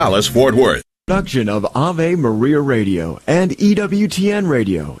Dallas-Fort Worth. Production of Ave Maria Radio and EWTN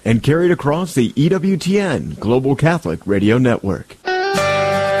Radio, and carried across the EWTN Global Catholic Radio Network.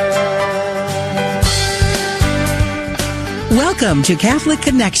 Welcome to Catholic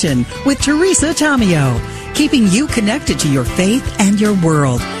Connection with Teresa Tomeo, keeping you connected to your faith and your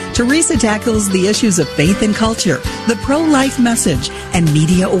world. Teresa tackles the issues of faith and culture, the pro-life message, and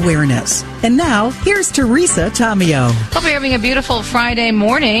media awareness. And now, here's Teresa Tomeo. Hope you're having a beautiful Friday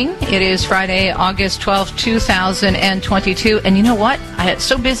morning. It is Friday, August 12th, 2022. And you know what? I had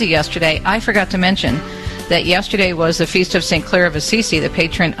so busy yesterday, I forgot to mention that yesterday was the Feast of St. Clare of Assisi, the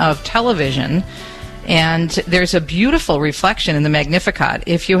patron of television. And there's a beautiful reflection in the Magnificat.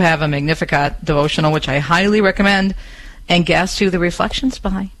 If you have a Magnificat devotional, which I highly recommend, and guess who the reflection's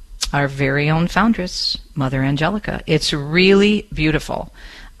by? Our very own foundress, Mother Angelica. It's really beautiful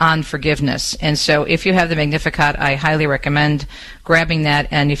on forgiveness. And so if you have the Magnificat, I highly recommend grabbing that.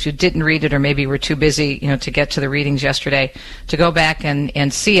 And if you didn't read it or maybe were too busy, to get to the readings yesterday, to go back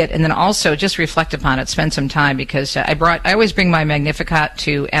and see it. And then also just reflect upon it, spend some time, because I always bring my Magnificat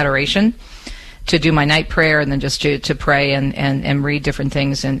to adoration, to do my night prayer, and then just to pray and read different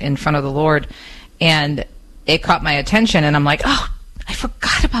things in front of the Lord. And it caught my attention, and I'm like, oh, I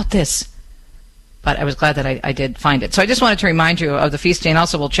forgot about this. But I was glad that I did find it. So I just wanted to remind you of the feast day, and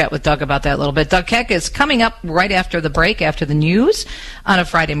also we'll chat with Doug about that a little bit. Doug Keck is coming up right after the break, after the news on a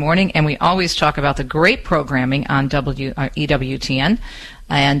Friday morning, and we always talk about the great programming on EWTN.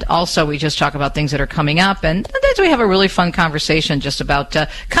 And also we just talk about things that are coming up, and then we have a really fun conversation just about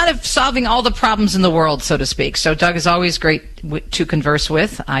kind of solving all the problems in the world, so to speak. So Doug is always great to converse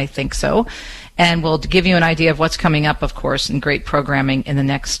with, I think so. And we'll give you an idea of what's coming up, of course, and great programming in the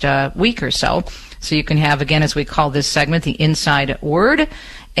next week or so. So you can have, again, as we call this segment, the Inside Word,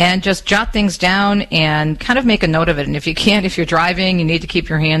 and just jot things down and kind of make a note of it. And if you can't, if you're driving, you need to keep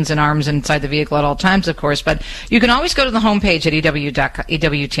your hands and arms inside the vehicle at all times, of course. But you can always go to the homepage at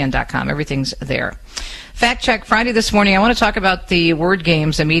EWTN.com. Everything's there. Fact Check Friday this morning, I want to talk about the word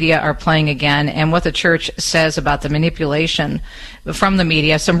games the media are playing again and what the church says about the manipulation from the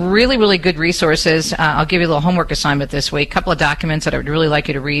media. Some really, really good resources. I'll give you a little homework assignment this week, a couple of documents that I would really like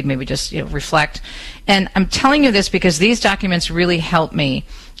you to read, maybe just reflect. And I'm telling you this because these documents really help me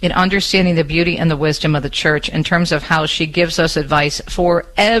in understanding the beauty and the wisdom of the church in terms of how she gives us advice for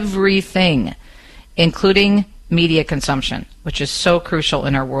everything, including media consumption, which is so crucial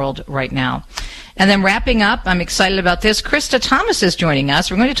in our world right now. And then wrapping up, I'm excited about this. Krista Thomas is joining us.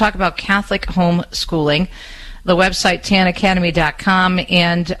 We're going to talk about Catholic homeschooling, the website tanacademy.com,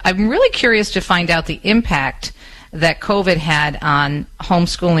 and I'm really curious to find out the impact that COVID had on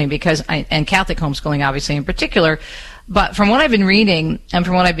homeschooling, and Catholic homeschooling, obviously, in particular. But from what I've been reading and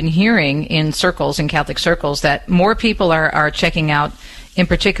from what I've been hearing in Catholic circles, that more people are checking out, in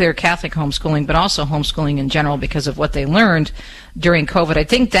particular Catholic homeschooling, but also homeschooling in general because of what they learned during COVID. I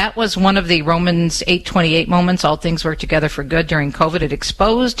think that was one of the Romans 8:28 moments. All things work together for good during COVID. It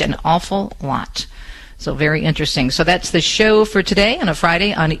exposed an awful lot. So very interesting. So that's the show for today on a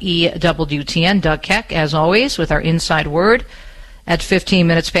Friday on EWTN. Doug Keck, as always, with our Inside Word at 15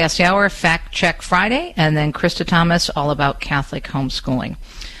 minutes past the hour, Fact Check Friday, and then Krista Thomas, all about Catholic homeschooling.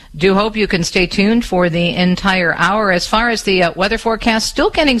 Do hope you can stay tuned for the entire hour. As far as the weather forecast, still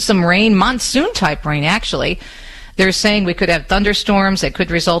getting some rain, monsoon-type rain, actually. They're saying we could have thunderstorms that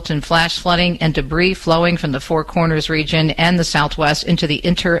could result in flash flooding and debris flowing from the Four Corners region and the southwest into the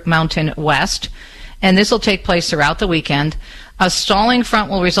Intermountain West. And this will take place throughout the weekend. A stalling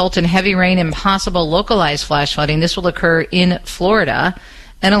front will result in heavy rain and possible localized flash flooding. This will occur in Florida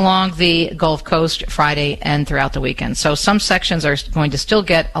and along the Gulf Coast Friday and throughout the weekend. So some sections are going to still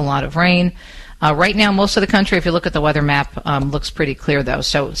get a lot of rain. Right now, most of the country, if you look at the weather map, looks pretty clear, though.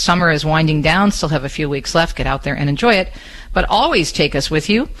 So summer is winding down, still have a few weeks left. Get out there and enjoy it. But always take us with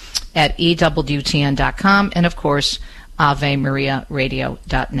you at EWTN.com and, of course,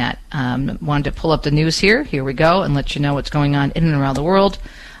 AveMariaRadio.net. Wanted to pull up the news here. Here we go, and let you know what's going on in and around the world.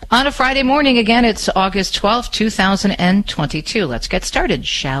 On a Friday morning, again, it's August 12th, 2022. Let's get started,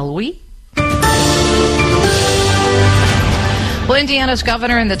 shall we? Well, Indiana's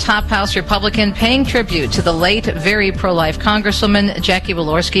governor and the top House Republican paying tribute to the late, very pro-life Congresswoman Jackie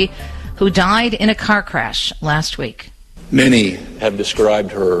Walorski, who died in a car crash last week. Many have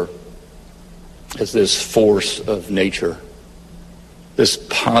described her as this force of nature, this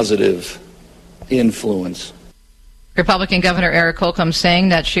positive influence. Republican Governor Eric Holcomb saying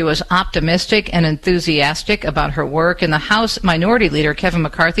that she was optimistic and enthusiastic about her work, and the House Minority Leader Kevin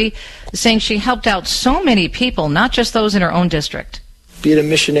McCarthy saying she helped out so many people, not just those in her own district. Be it a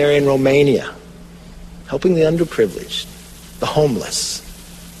missionary in Romania, helping the underprivileged, the homeless,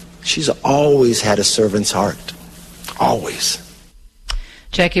 She's always had a servant's heart. Always.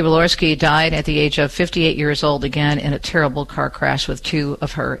 Jackie Walorski died at the age of 58 years old, again in a terrible car crash with two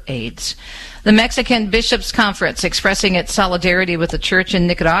of her aides. The Mexican Bishops' Conference expressing its solidarity with the church in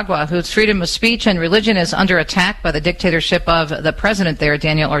Nicaragua, whose freedom of speech and religion is under attack by the dictatorship of the president there,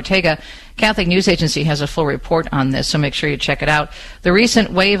 Daniel Ortega. Catholic News Agency has a full report on this, so make sure you check it out. The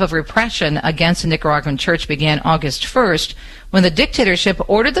recent wave of repression against the Nicaraguan church began August 1st when the dictatorship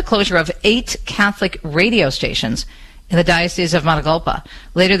ordered the closure of 8 Catholic radio stations in the Diocese of Matagalpa.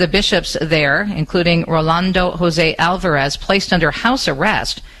 Later, the bishops there, including Rolando Jose Alvarez, placed under house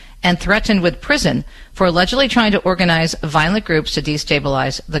arrest and threatened with prison for allegedly trying to organize violent groups to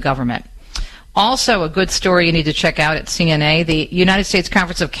destabilize the government. Also, a good story you need to check out at CNA, the United States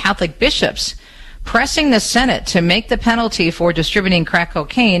Conference of Catholic Bishops pressing the Senate to make the penalty for distributing crack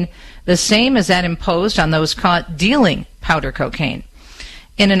cocaine the same as that imposed on those caught dealing powder cocaine.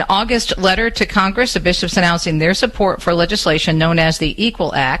 In an August letter to Congress, the bishops announcing their support for legislation known as the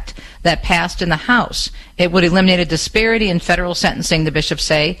Equal Act that passed in the House. It would eliminate a disparity in federal sentencing, the bishops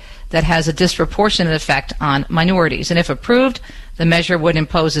say, that has a disproportionate effect on minorities. And if approved, the measure would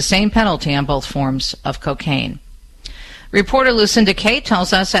impose the same penalty on both forms of cocaine. Reporter Lucinda Kay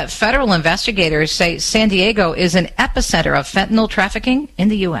tells us that federal investigators say San Diego is an epicenter of fentanyl trafficking in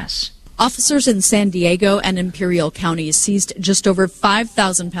the U.S. Officers in San Diego and Imperial counties seized just over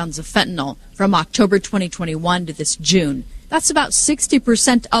 5,000 pounds of fentanyl from October 2021 to this June. That's about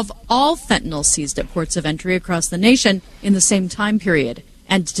 60% of all fentanyl seized at ports of entry across the nation in the same time period.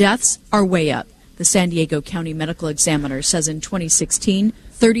 And deaths are way up. The San Diego County Medical Examiner says in 2016,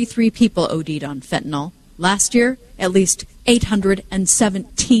 33 people OD'd on fentanyl. Last year, at least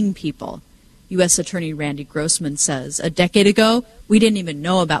 817 people. U.S. Attorney Randy Grossman says a decade ago, we didn't even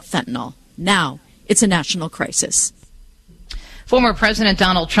know about fentanyl. Now, it's a national crisis. Former President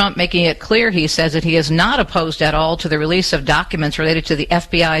Donald Trump making it clear, he says, that he is not opposed at all to the release of documents related to the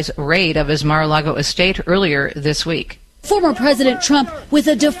FBI's raid of his Mar-a-Lago estate earlier this week. Former President Trump with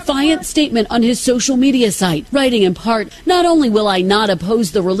a defiant statement on his social media site, writing in part, "Not only will I not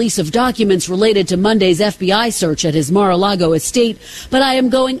oppose the release of documents related to Monday's FBI search at his Mar-a-Lago estate, but I am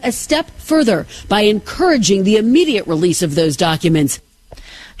going a step further by encouraging the immediate release of those documents."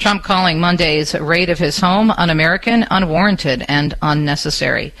 Trump calling Monday's raid of his home un-American, unwarranted, and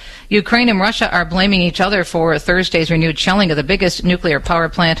unnecessary. Ukraine and Russia are blaming each other for Thursday's renewed shelling of the biggest nuclear power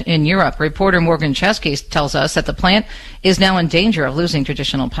plant in Europe. Reporter Morgan Chesky tells us that the plant is now in danger of losing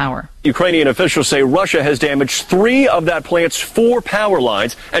traditional power. Ukrainian officials say Russia has damaged 3 of that plant's 4 power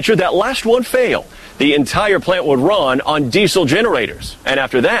lines, and should that last one fail, the entire plant would run on diesel generators. And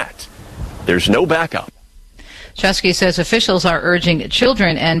after that, there's no backup. Chesky says officials are urging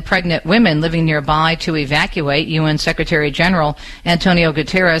children and pregnant women living nearby to evacuate. UN Secretary General Antonio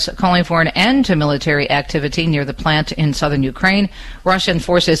Guterres calling for an end to military activity near the plant in southern Ukraine. Russian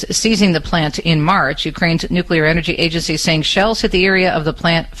forces seizing the plant in March. Ukraine's nuclear energy agency saying shells hit the area of the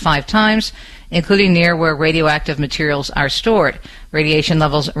plant 5 times, including near where radioactive materials are stored. Radiation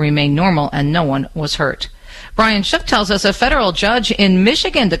levels remain normal and no one was hurt. Brian Shook tells us a federal judge in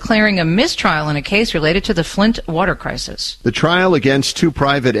Michigan declaring a mistrial in a case related to the Flint water crisis. The trial against 2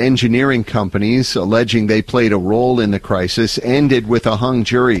 private engineering companies alleging they played a role in the crisis ended with a hung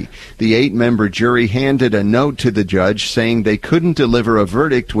jury. The 8-member jury handed a note to the judge saying they couldn't deliver a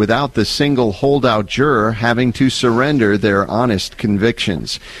verdict without the single holdout juror having to surrender their honest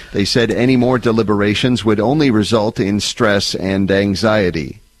convictions. They said any more deliberations would only result in stress and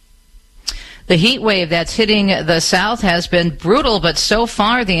anxiety. The heat wave that's hitting the South has been brutal, but so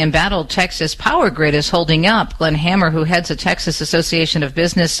far the embattled Texas power grid is holding up. Glenn Hammer, who heads the Texas Association of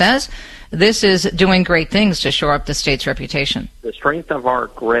Business, says this is doing great things to shore up the state's reputation. The strength of our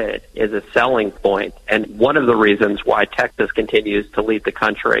grid is a selling point, and one of the reasons why Texas continues to lead the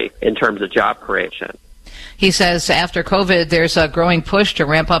country in terms of job creation. He says after COVID, there's a growing push to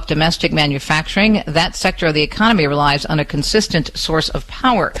ramp up domestic manufacturing. That sector of the economy relies on a consistent source of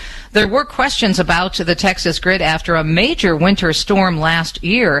power. There were questions about the Texas grid after a major winter storm last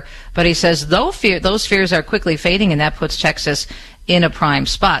year, but he says those fears are quickly fading, and that puts Texas in a prime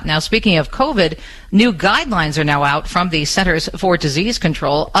spot. Now, speaking of COVID, new guidelines are now out from the Centers for Disease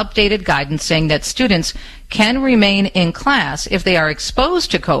Control, updated guidance saying that students can remain in class if they are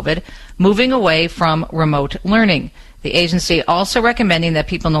exposed to COVID, moving away from remote learning. The agency also recommending that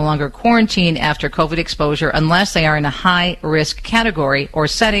people no longer quarantine after COVID exposure unless they are in a high-risk category or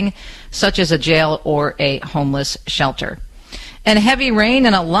setting, such as a jail or a homeless shelter. And heavy rain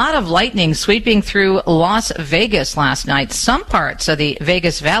and a lot of lightning sweeping through Las Vegas last night. Some parts of the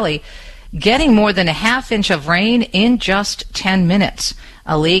Vegas Valley getting more than a half inch of rain in just 10 minutes.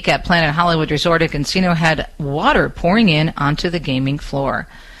 A leak at Planet Hollywood Resort and Casino had water pouring in onto the gaming floor.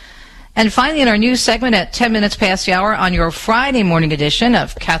 And finally, in our news segment at 10 minutes past the hour on your Friday morning edition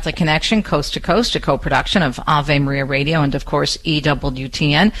of Catholic Connection, Coast to Coast, a co-production of Ave Maria Radio and, of course,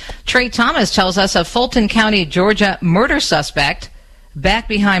 EWTN, Trey Thomas tells us a Fulton County, Georgia murder suspect back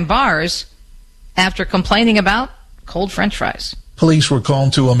behind bars after complaining about cold French fries. Police were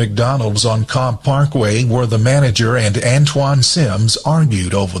called to a McDonald's on Cobb Parkway where the manager and Antoine Sims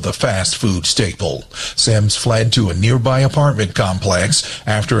argued over the fast food staple. Sims fled to a nearby apartment complex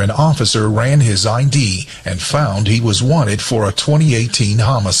after an officer ran his ID and found he was wanted for a 2018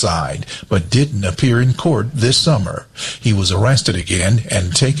 homicide, but didn't appear in court this summer. He was arrested again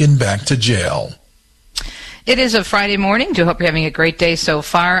and taken back to jail. It is a Friday morning. Do hope you're having a great day so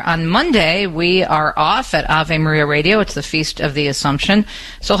far. On Monday, we are off at Ave Maria Radio. It's the Feast of the Assumption.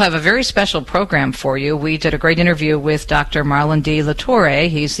 So we'll have a very special program for you. We did a great interview with Dr. Marlon D. Latorre.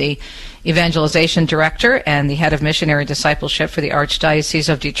 He's the Evangelization Director and the Head of Missionary Discipleship for the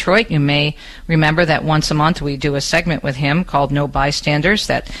Archdiocese of Detroit. You may remember that once a month we do a segment with him called No Bystanders,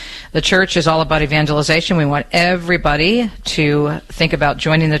 that the church is all about evangelization. We want everybody to think about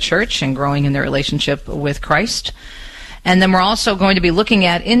joining the church and growing in their relationship with Christ. And then we're also going to be looking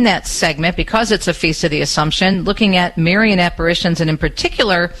at, in that segment, because it's a Feast of the Assumption, looking at Marian apparitions, and in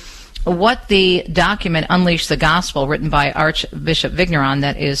particular what the document Unleash the Gospel, written by Archbishop Vigneron,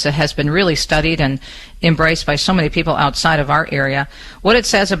 that has been really studied and embraced by so many people outside of our area, what it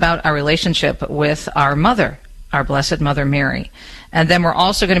says about our relationship with our mother, our Blessed Mother Mary. And then we're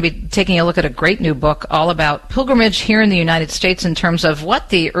also going to be taking a look at a great new book all about pilgrimage here in the United States in terms of what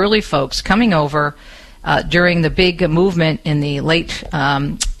the early folks coming over during the big movement in the late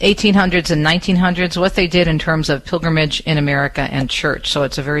 1800s and 1900s, what they did in terms of pilgrimage in America and church. So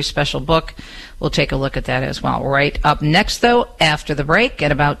it's a very special book. We'll take a look at that as well. Right up next, though, after the break,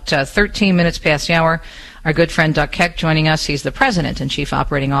 at about 13 minutes past the hour, our good friend Doug Keck joining us. He's the President and Chief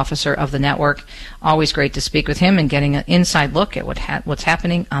Operating Officer of the network. Always great to speak with him and getting an inside look at what's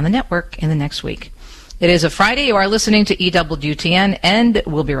happening on the network in the next week. It is a Friday. You are listening to EWTN, and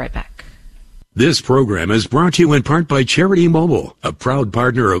we'll be right back. This program is brought to you in part by Charity Mobile, a proud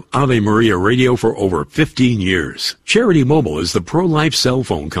partner of Ave Maria Radio for over 15 years. Charity Mobile is the pro-life cell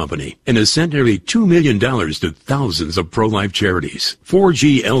phone company and has sent nearly $2 million to thousands of pro-life charities.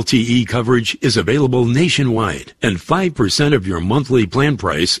 4G LTE coverage is available nationwide, and 5% of your monthly plan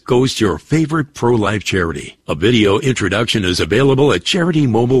price goes to your favorite pro-life charity. A video introduction is available at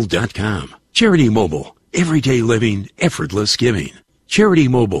CharityMobile.com. Charity Mobile, everyday living, effortless giving.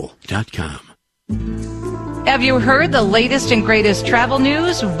 CharityMobile.com. Have you heard the latest and greatest travel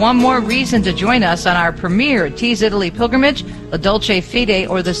news? One more reason to join us on our premier Tees Italy pilgrimage, La Dolce Fede,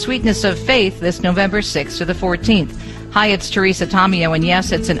 or the Sweetness of Faith, this November 6th to the 14th. Hi, it's Teresa Tomeo, and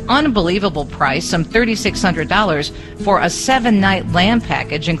yes, it's an unbelievable price, some $3,600 for a 7-night land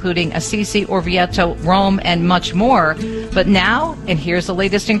package, including Assisi, Orvieto, Rome, and much more. But now, and here's the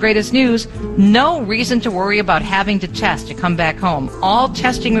latest and greatest news, no reason to worry about having to test to come back home. All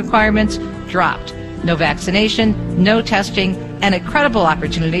testing requirements dropped. No vaccination, no testing, and a credible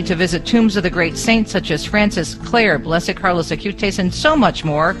opportunity to visit tombs of the great saints such as Francis, Clare, Blessed Carlos Acutis, and so much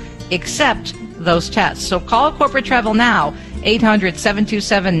more, except those tests. So call Corporate Travel now,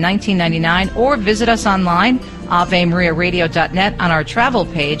 800-727-1999, or visit us online, AveMariaRadio.net, on our travel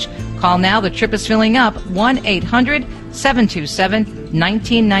page. Call now. The trip is filling up,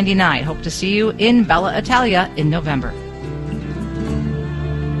 1-800-727-1999. Hope to see you in Bella Italia in November.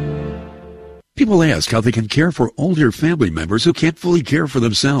 People ask how they can care for older family members who can't fully care for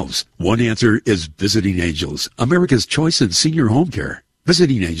themselves. One answer is Visiting Angels, America's choice in senior home care.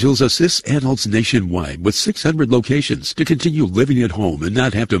 Visiting Angels assists adults nationwide with 600 locations to continue living at home and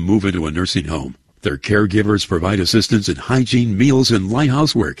not have to move into a nursing home. Their caregivers provide assistance in hygiene, meals, and light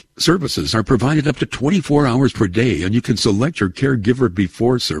housework. Services are provided up to 24 hours per day, and you can select your caregiver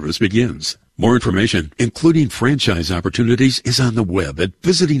before service begins. More information, including franchise opportunities, is on the web at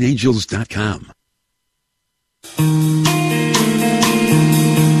visitingangels.com.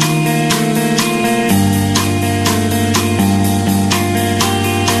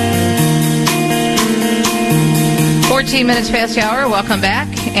 14 minutes past the hour. Welcome back.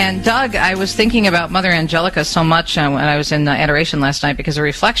 And Doug, I was thinking about Mother Angelica so much when I was in adoration last night, because a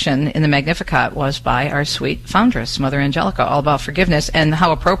reflection in the Magnificat was by our sweet foundress, Mother Angelica, all about forgiveness, and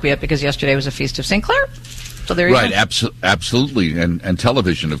how appropriate, because yesterday was a feast of St. Clare. So there you go. Absolutely. And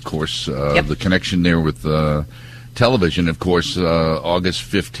television, of course, the connection there with television. Of course, August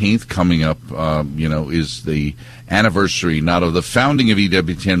 15th coming up, is the anniversary not of the founding of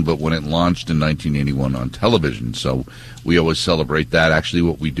EWTN, but when it launched in 1981 on television. So we always celebrate that. Actually,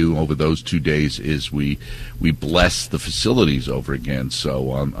 what we do over those 2 days is we bless the facilities over again. So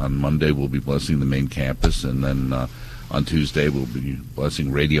on Monday, we'll be blessing the main campus, and then on Tuesday, we'll be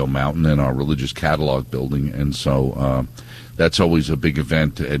blessing Radio Mountain and our religious catalog building. And so that's always a big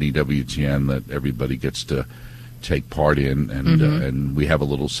event at EWTN that everybody gets to take part in, and we have a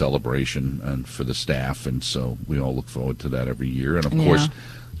little celebration and for the staff, and so we all look forward to that every year. And of course,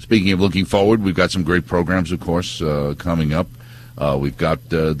 speaking of looking forward, we've got some great programs, of course, coming up. We've got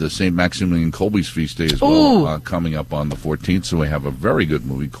the St. Maximilian Kolbe's Feast Day as well coming up on the 14th, so we have a very good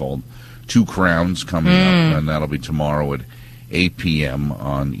movie called Two Crowns coming up, and that'll be tomorrow at 8 p.m.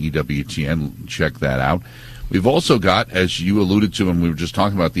 on EWTN. Check that out. We've also got, as you alluded to, and we were just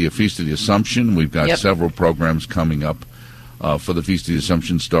talking about the Feast of the Assumption, we've got several programs coming up for the Feast of the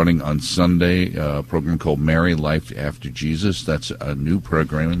Assumption starting on Sunday, a program called Mary, Life After Jesus. That's a new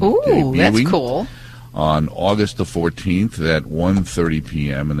program. Ooh, that's cool. On August the 14th at 1:30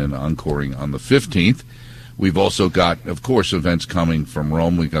 p.m. and then encoring on the 15th. We've also got, of course, events coming from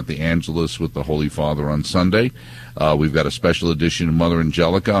Rome. We've got the Angelus with the Holy Father on Sunday. We've got a special edition of Mother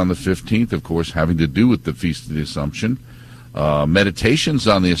Angelica on the 15th, of course, having to do with the Feast of the Assumption. Meditations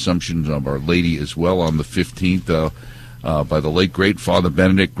on the Assumption of Our Lady as well on the 15th by the late, great Father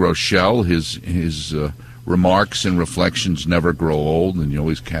Benedict Groeschel. His remarks and reflections never grow old, and you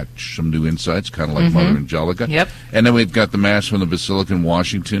always catch some new insights, kind of like Mother Angelica. Yep. And then we've got the Mass from the Basilica in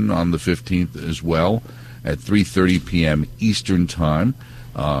Washington on the 15th as well, at 3:30 p.m. Eastern Time,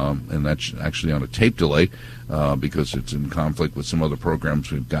 and that's actually on a tape delay because it's in conflict with some other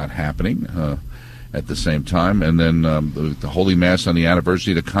programs we've got happening at the same time. And then the Holy Mass on the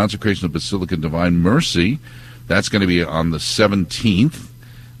anniversary of the consecration of Basilica Divine Mercy, that's going to be on the 17th,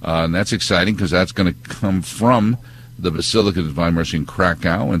 and that's exciting because that's going to come from the Basilica Divine Mercy in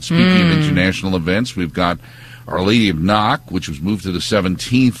Krakow. And speaking of international events, we've got Our Lady of Knock, which was moved to the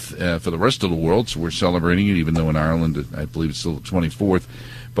 17th for the rest of the world, so we're celebrating it, even though in Ireland, I believe it's still the 24th.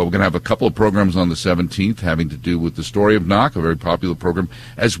 But we're going to have a couple of programs on the 17th having to do with the story of Knock, a very popular program,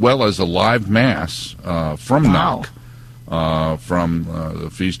 as well as a live Mass from Knock, from the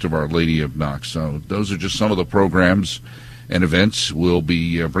Feast of Our Lady of Knock. So those are just some of the programs and events we'll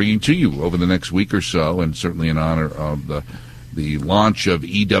be bringing to you over the next week or so, and certainly in honor of the launch of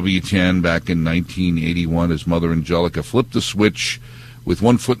EWTN back in 1981 as Mother Angelica flipped the switch with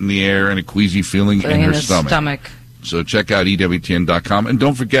one foot in the air and a queasy feeling in her stomach. So check out EWTN.com. And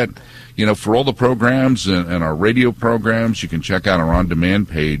don't forget, for all the programs and our radio programs, you can check out our on-demand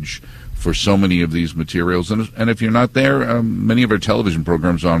page for so many of these materials. And if you're not there, many of our television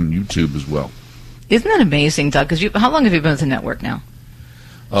programs are on YouTube as well. Isn't that amazing, Doug? Because how long have you been with the network now?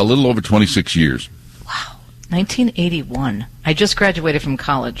 A little over 26 years. 1981. I just graduated from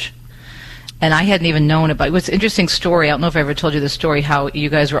college, and I hadn't even known about it. It was an interesting story. I don't know if I ever told you the story, how you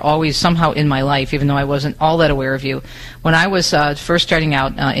guys were always somehow in my life, even though I wasn't all that aware of you. When I was first starting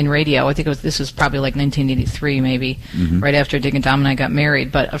out in radio, I think this was probably like 1983 maybe, right after Dick and Dom and I got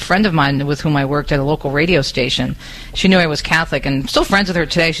married. But a friend of mine with whom I worked at a local radio station, she knew I was Catholic, and I'm still friends with her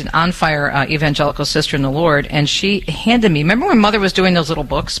today. She's an on-fire evangelical sister in the Lord, and she handed me, remember when Mother was doing those little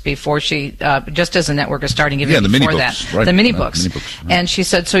books before she, just as the network was starting, even before that, right. the mini books. And she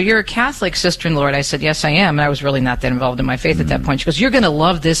said, "So you're a Catholic sister in the Lord?" I said, "Yes, I am." And I was really not that involved in my faith at that point. She goes, "You're going to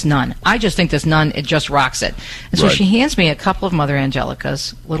love this nun. I just think this nun, it just rocks it." And so she hands me a couple of Mother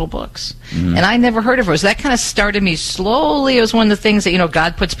Angelica's little books. And I never heard of her. So that kind of started me slowly. It was one of the things that,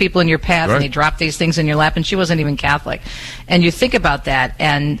 God puts people in your path and they drop these things in your lap. And she wasn't even Catholic. And you think about that,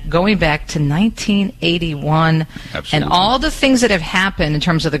 and going back to 1981 and all the things that have happened in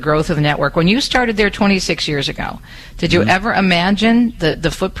terms of the growth of the network. When you started there 26 years ago, did you ever imagine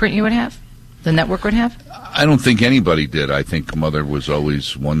the footprint you would have? The network would have? I don't think anybody did. I think Mother was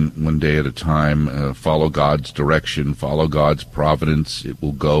always one day at a time, follow God's direction, follow God's providence. It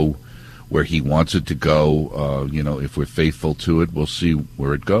will go where He wants it to go. If we're faithful to it, we'll see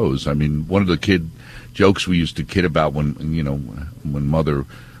where it goes. I mean, one of the kid jokes we used to kid about when Mother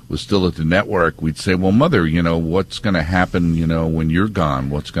was still at the network, we'd say, "Well, Mother, what's going to happen, when you're gone?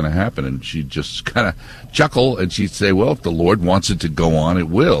 What's going to happen?" And she'd just kind of chuckle, and she'd say, "Well, if the Lord wants it to go on, it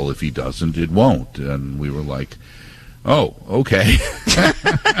will. If He doesn't, it won't." And we were like, "Oh, okay."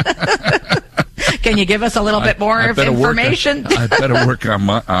 Can you give us a little bit more information? I better work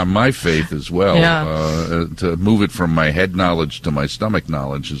on my faith as well, to move it from my head knowledge to my stomach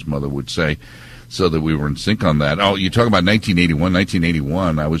knowledge, as Mother would say, so that we were in sync on that. Oh, you talk about 1981.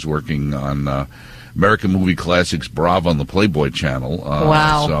 1981, I was working on American Movie Classics Bravo on the Playboy Channel.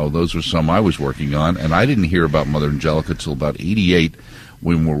 Wow. So those were some I was working on. And I didn't hear about Mother Angelica till about 88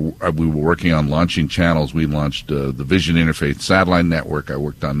 when we were working on launching channels. We launched the Vision Interfaith Satellite Network. I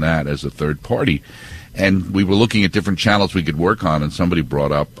worked on that as a third party. And we were looking at different channels we could work on, and somebody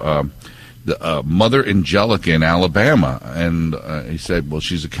brought up the Mother Angelica in Alabama. And he said, well,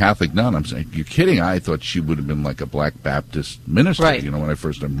 she's a Catholic nun. I'm saying, you're kidding. I thought she would have been like a Black Baptist minister, right. When I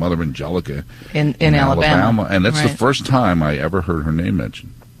first heard Mother Angelica in Alabama. And that's right. the first time I ever heard her name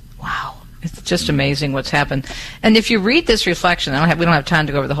mentioned. Wow. It's just amazing what's happened. And if you read this reflection, we don't have time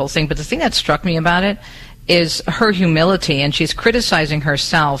to go over the whole thing, but the thing that struck me about it is her humility, and she's criticizing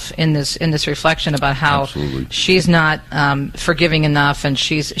herself in this reflection about how Absolutely. she's not forgiving enough, and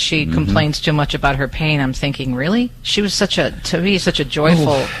she complains too much about her pain. I'm thinking, really? She was such a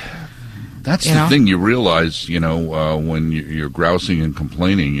joyful. That's the thing you realize, when you're grousing and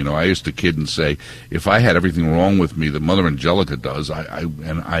complaining. I used to kid and say, if I had everything wrong with me that Mother Angelica does,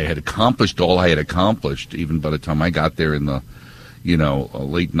 I had accomplished all I had accomplished, even by the time I got there in the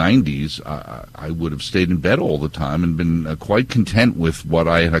late 90s, I would have stayed in bed all the time and been quite content with what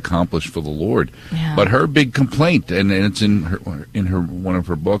I had accomplished for the Lord. Yeah. But her big complaint, and it's in her one of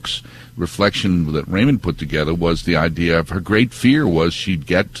her books, Reflection, that Raymond put together, was the idea of her great fear was she'd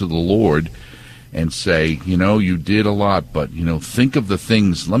get to the Lord and say, you did a lot, but, think of the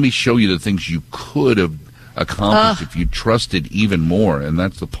things, let me show you the things you could have accomplished if you trusted even more. And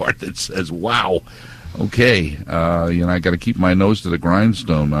that's the part that says, wow. Okay, I got to keep my nose to the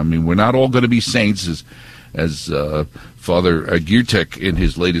grindstone. I mean, we're not all going to be saints, as Father Giertek in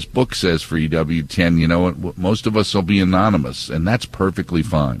his latest book says for EWTN. Most of us will be anonymous, and that's perfectly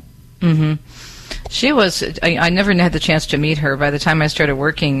fine. Mm-hmm. She was, I never had the chance to meet her. By the time I started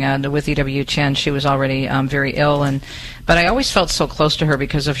working with EWTN, she was already very ill, but I always felt so close to her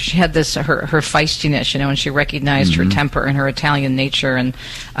because she had this, her feistiness, and she recognized her temper and her Italian nature, and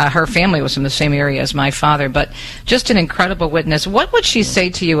her family was from the same area as my father, but just an incredible witness. What would she say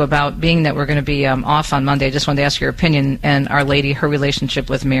to you about, being that we're going to be off on Monday, I just wanted to ask your opinion, and Our Lady, her relationship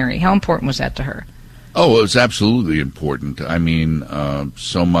with Mary? How important was that to her? Oh, it was absolutely important. I mean,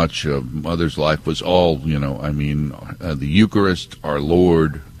 so much of Mother's life was all, the Eucharist, our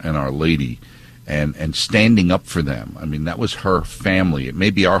Lord, and Our Lady, and standing up for them. I mean, that was her family. It may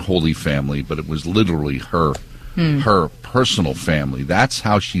be our Holy Family, but it was literally her personal family. That's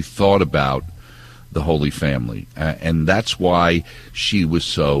how she thought about the Holy Family, and that's why she was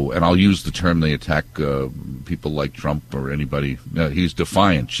so, and I'll use the term they attack people like Trump or anybody, he's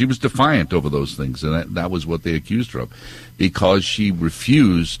defiant. She was defiant over those things, and that was what they accused her of, because she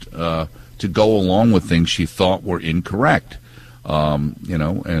refused to go along with things she thought were incorrect,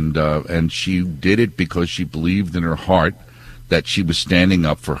 and she did it because she believed in her heart that she was standing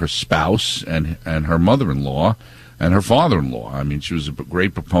up for her spouse and her mother-in-law and her father-in-law. I mean, she was a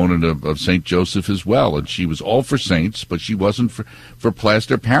great proponent of St. Joseph as well, and she was all for saints, but she wasn't for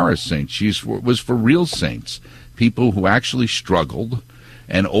plaster Paris saints. She was for real saints, people who actually struggled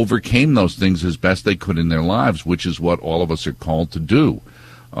and overcame those things as best they could in their lives, which is what all of us are called to do.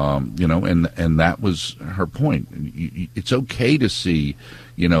 And that was her point. It's okay to see,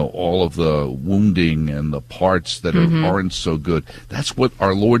 all of the wounding and the parts that aren't so good. That's what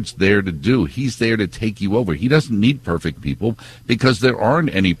our Lord's there to do. He's there to take you over. He doesn't need perfect people, because there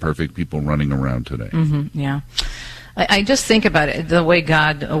aren't any perfect people running around today. Yeah. I just think about it, the way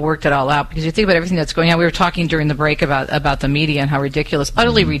God worked it all out, because you think about everything that's going on. We were talking during the break about the media and how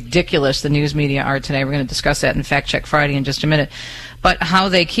utterly ridiculous the news media are today. We're going to discuss that in Fact Check Friday in just a minute. But how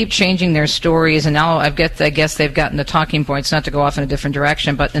they keep changing their stories, and now I guess they've gotten the talking points, not to go off in a different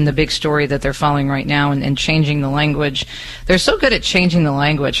direction, but in the big story that they're following right now, and changing the language. They're so good at changing the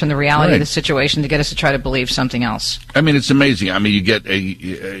language from the reality of the situation to get us to try to believe something else. I mean, it's amazing. I mean, you get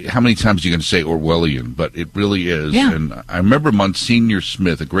how many times are you going to say Orwellian, but it really is. Yeah. And I remember Monsignor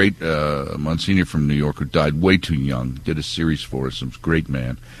Smith, a great Monsignor from New York who died way too young, did a series for us. He was a great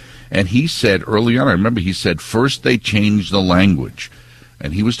man. And he said early on, I remember he said, first they changed the language.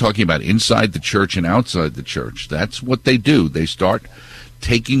 And he was talking about inside the church and outside the church. That's what they do. They start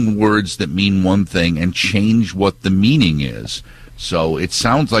taking words that mean one thing and change what the meaning is. So it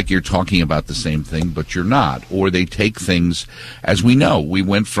sounds like you're talking about the same thing, but you're not. Or they take things, as we know, we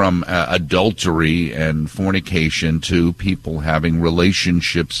went from adultery and fornication to people having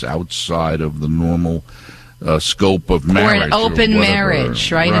relationships outside of the normal scope of marriage, or an open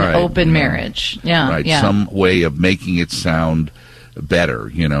marriage, right? An open marriage, yeah, right. Yeah. Some way of making it sound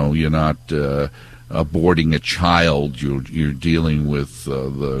better. You're not aborting a child. You're dealing with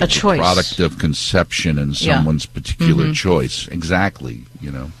the product of conception and someone's particular choice. Exactly.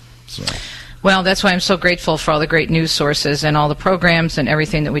 So. Well, that's why I'm so grateful for all the great news sources and all the programs and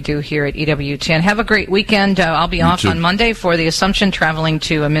everything that we do here at EWTN. Have a great weekend. I'll be off on Monday for the Assumption, traveling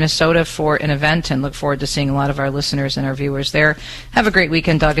to Minnesota for an event, and look forward to seeing a lot of our listeners and our viewers there. Have a great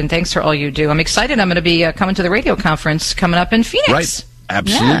weekend, Doug, and thanks for all you do. I'm excited. I'm going to be coming to the radio conference coming up in Phoenix. Right.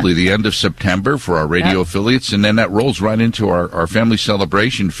 Absolutely. The end of September for our radio affiliates, and then that rolls right into our family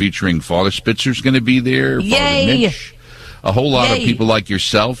celebration featuring Father Spitzer's going to be there. Yay! Father Mitch. A whole lot of people like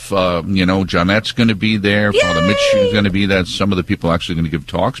yourself. Johnette's going to be there. Yay! Father Mitch is going to be there. Some of the people actually going to give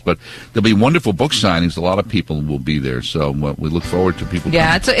talks, but there'll be wonderful book signings. A lot of people will be there, so we look forward to people coming.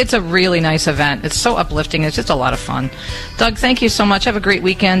 It's a really nice event. It's so uplifting. It's just a lot of fun. Doug, thank you so much. Have a great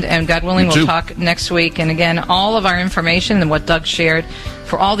weekend, and God willing, we'll talk next week. And again, all of our information and what Doug shared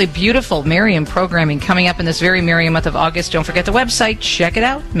for all the beautiful Miriam programming coming up in this very Miriam month of August. Don't forget the website. Check it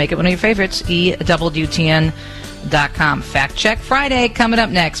out. Make it one of your favorites, EWTN.com. Fact Check Friday coming up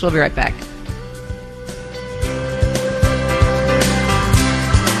next. We'll be right back.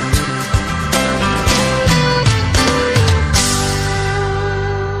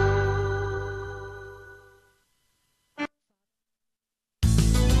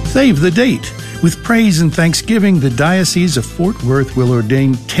 Save the date. With praise and thanksgiving, the Diocese of Fort Worth will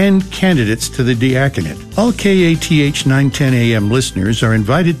ordain 10 candidates to the diaconate. All KATH 910 AM listeners are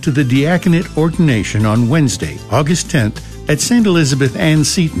invited to the diaconate ordination on Wednesday, August 10th, at St. Elizabeth Ann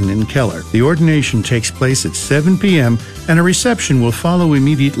Seton in Keller. The ordination takes place at 7 p.m., and a reception will follow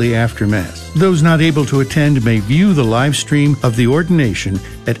immediately after Mass. Those not able to attend may view the live stream of the ordination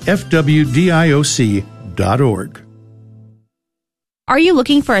at fwdioc.org. Are you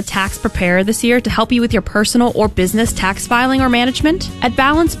looking for a tax preparer this year to help you with your personal or business tax filing or management? At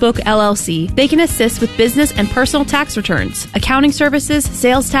Balance Book LLC, they can assist with business and personal tax returns, accounting services,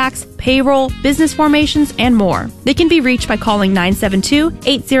 sales tax, payroll, business formations, and more. They can be reached by calling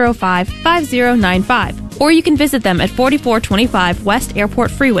 972-805-5095. Or you can visit them at 4425 West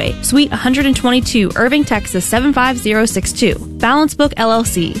Airport Freeway, Suite 122, Irving, Texas 75062. Balance Book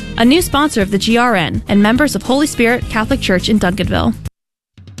LLC, a new sponsor of the GRN and members of Holy Spirit Catholic Church in Duncanville.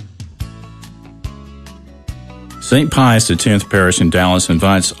 St. Pius X Parish in Dallas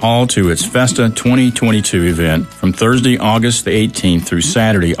invites all to its Festa 2022 event from Thursday, August the 18th through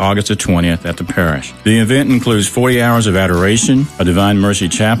Saturday, August the 20th at the parish. The event includes 40 hours of adoration, a Divine Mercy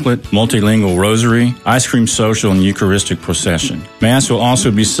chaplet, multilingual rosary, ice cream social, and Eucharistic procession. Mass will also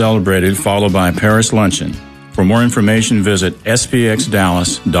be celebrated, followed by a parish luncheon. For more information, visit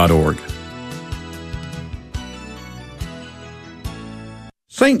spxdallas.org.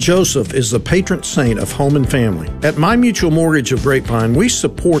 St. Joseph is the patron saint of home and family. At My Mutual Mortgage of Grapevine, we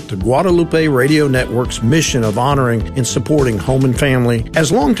support the Guadalupe Radio Network's mission of honoring and supporting home and family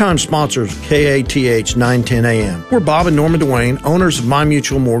as longtime sponsors of KATH 910 AM. We're Bob and Norma Duane, owners of My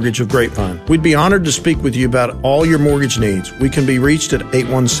Mutual Mortgage of Grapevine. We'd be honored to speak with you about all your mortgage needs. We can be reached at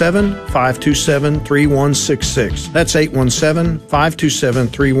 817-527-3166. That's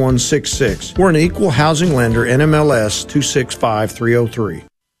 817-527-3166. We're an equal housing lender, NMLS 265303.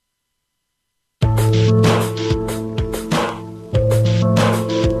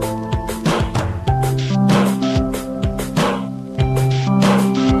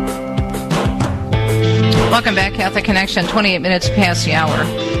 Welcome back, Catholic Connection. 28 minutes past the hour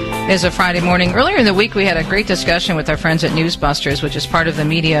is a Friday morning. Earlier in the week, we had a great discussion with our friends at Newsbusters, which is part of the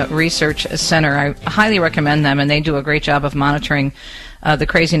Media Research Center. I highly recommend them, and they do a great job of monitoring the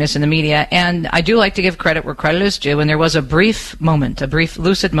craziness in the media. And I do like to give credit where credit is due, and there was a brief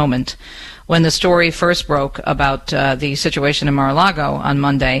lucid moment when the story first broke about the situation in Mar-a-Lago on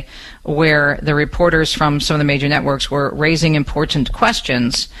Monday, where the reporters from some of the major networks were raising important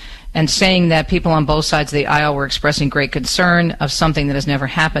questions and saying that people on both sides of the aisle were expressing great concern of something that has never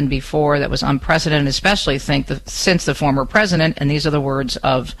happened before, that was unprecedented, especially since the former president, and these are the words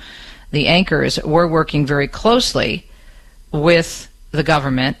of the anchors, were working very closely with the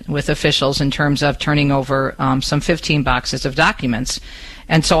government, with officials, in terms of turning over some 15 boxes of documents.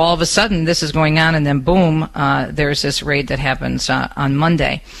 And so all of a sudden this is going on, and then boom, there's this raid that happens on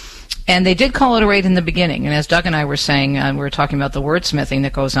Monday. And they did call it a raid in the beginning. And as Doug and I were saying, we were talking about the wordsmithing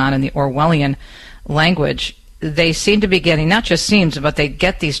that goes on in the Orwellian language. They seem to be getting, not just seems, but they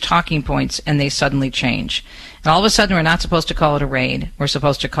get these talking points and they suddenly change. And all of a sudden we're not supposed to call it a raid. We're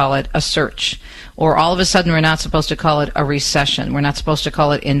supposed to call it a search. Or all of a sudden we're not supposed to call it a recession. We're not supposed to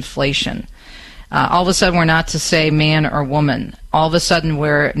call it inflation. All of a sudden we're not to say man or woman. All of a sudden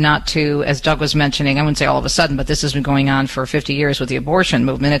we're not to, as Doug was mentioning, I wouldn't say all of a sudden, but this has been going on for 50 years with the abortion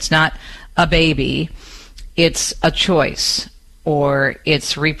movement. It's not a baby. It's a choice, or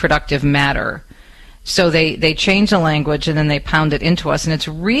it's reproductive matter. So they change the language and then they pound it into us. And it's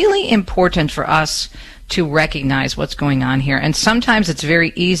really important for us to recognize what's going on here. And sometimes it's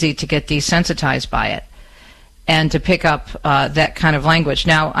very easy to get desensitized by it and to pick up that kind of language.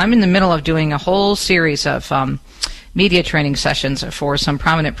 Now, I'm in the middle of doing a whole series of media training sessions for some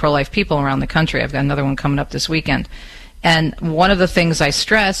prominent pro-life people around the country. I've got another one coming up this weekend. And one of the things I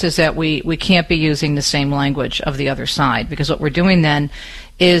stress is that we can't be using the same language of the other side, because what we're doing then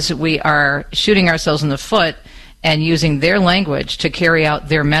is we are shooting ourselves in the foot and using their language to carry out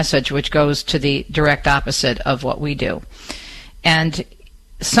their message, which goes to the direct opposite of what we do. And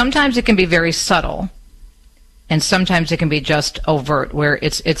sometimes it can be very subtle, and sometimes it can be just overt, where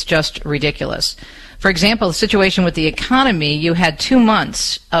it's just ridiculous. For example, the situation with the economy, you had 2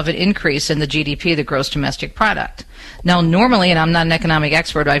 months of an increase in the GDP, the gross domestic product. Now, normally, and I'm not an economic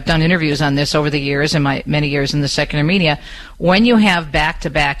expert, I've done interviews on this over the years, in my many years in the secular media, when you have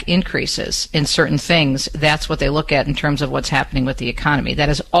back-to-back increases in certain things, that's what they look at in terms of what's happening with the economy. That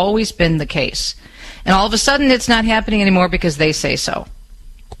has always been the case. And all of a sudden, it's not happening anymore because they say so.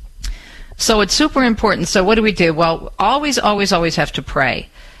 So it's super important. So what do? Well, always have to pray,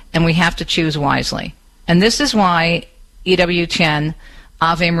 and we have to choose wisely. And this is why EWTN,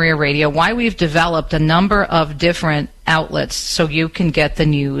 Ave Maria Radio, why we've developed a number of different outlets so you can get the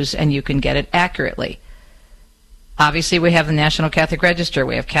news and you can get it accurately. Obviously, we have the National Catholic Register,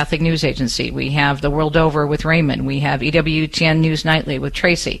 we have Catholic News Agency, we have The World Over with Raymond, we have EWTN News Nightly with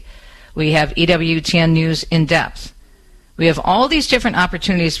Tracy, we have EWTN News In Depth. We have all these different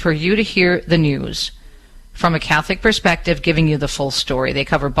opportunities for you to hear the news from a Catholic perspective, giving you the full story. They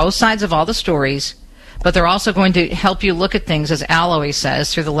cover both sides of all the stories, but they're also going to help you look at things, as Al always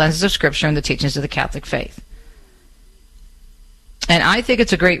says, through the lenses of Scripture and the teachings of the Catholic faith. And I think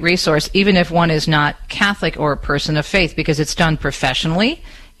it's a great resource, even if one is not Catholic or a person of faith, because it's done professionally,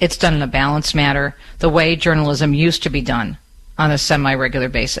 it's done in a balanced manner, the way journalism used to be done on a semi-regular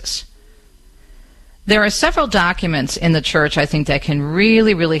basis. There are several documents in the church, I think, that can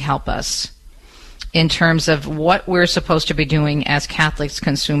really, really help us in terms of what we're supposed to be doing as Catholics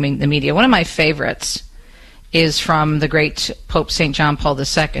consuming the media. One of my favorites is from the great Pope St. John Paul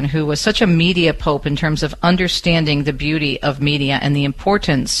II, who was such a media pope in terms of understanding the beauty of media and the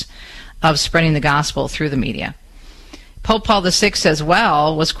importance of spreading the gospel through the media. Pope Paul VI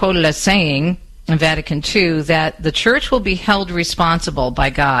was quoted as saying in Vatican II that the church will be held responsible by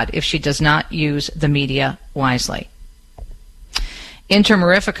God if she does not use the media wisely. Inter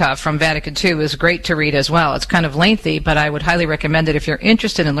Mirifica from Vatican II is great to read as well. It's kind of lengthy, but I would highly recommend it if you're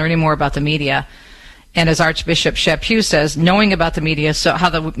interested in learning more about the media. And as Archbishop Chaput says, knowing about the media, so how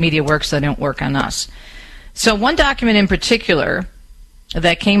the media works, so they don't work on us. So one document in particular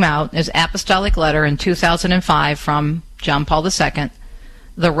that came out is Apostolic Letter in 2005 from John Paul II,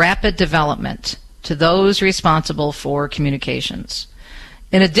 The Rapid Development to Those Responsible for Communications.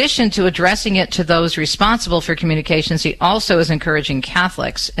 In addition to addressing it to those responsible for communications, he also is encouraging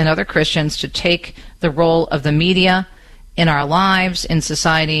Catholics and other Christians to take the role of the media in our lives, in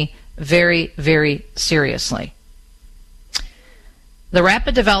society, very, very seriously. The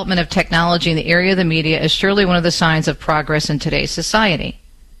rapid development of technology in the area of the media is surely one of the signs of progress in today's society.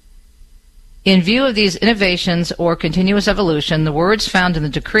 In view of these innovations or continuous evolution, the words found in the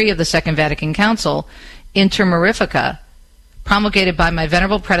decree of the Second Vatican Council, Inter Mirifica, promulgated by my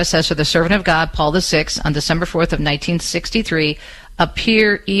venerable predecessor, the servant of God, Paul VI, on December 4th of 1963,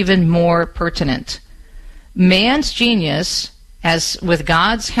 appear even more pertinent. Man's genius has, with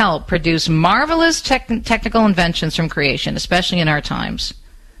God's help, produced marvelous technical inventions from creation, especially in our times.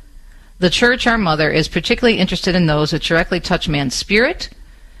 The Church, our mother, is particularly interested in those which directly touch man's spirit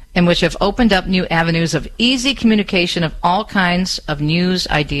and which have opened up new avenues of easy communication of all kinds of news,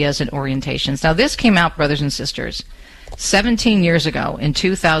 ideas, and orientations. Now, this came out, brothers and sisters, 17 years ago in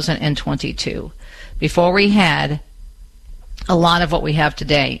 2022, before we had a lot of what we have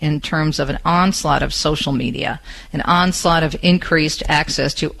today in terms of an onslaught of social media, an onslaught of increased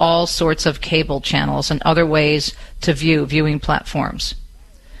access to all sorts of cable channels and other ways to viewing platforms.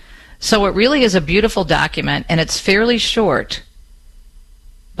 So it really is a beautiful document, and it's fairly short,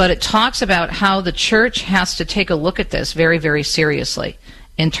 but it talks about how the Church has to take a look at this very, very seriously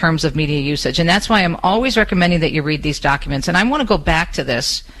in terms of media usage. And that's why I'm always recommending that you read these documents. And I want to go back to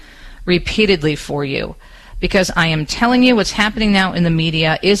this repeatedly for you, because I am telling you what's happening now in the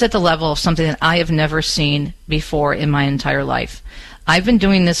media is at the level of something that I have never seen before in my entire life. I've been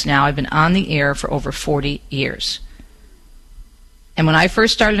doing this now. I've been on the air for over 40 years. And when I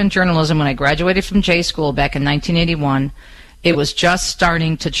first started in journalism, when I graduated from J School back in 1981, it was just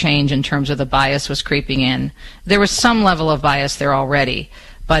starting to change in terms of the bias was creeping in. There was some level of bias there already,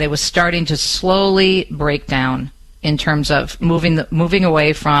 but it was starting to slowly break down in terms of moving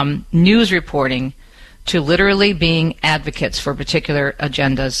away from news reporting to literally being advocates for particular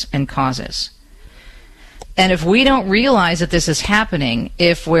agendas and causes. And if we don't realize that this is happening,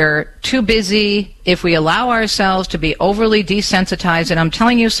 if we're too busy, if we allow ourselves to be overly desensitized, and I'm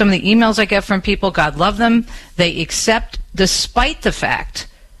telling you, some of the emails I get from people, God love them, they accept despite the fact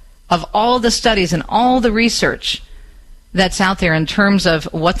of all the studies and all the research that's out there in terms of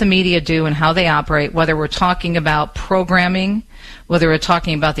what the media do and how they operate, whether we're talking about programming, whether we're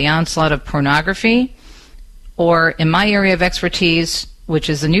talking about the onslaught of pornography, or in my area of expertise, which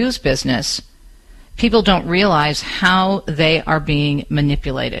is the news business, people don't realize how they are being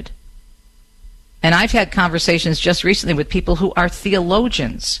manipulated. And I've had conversations just recently with people who are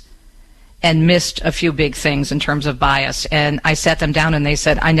theologians and missed a few big things in terms of bias. And I sat them down and they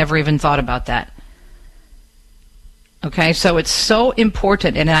said, I never even thought about that. Okay, so it's so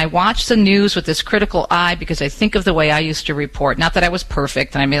important. And I watch the news with this critical eye because I think of the way I used to report. Not that I was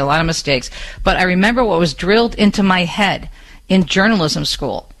perfect and I made a lot of mistakes, but I remember what was drilled into my head in journalism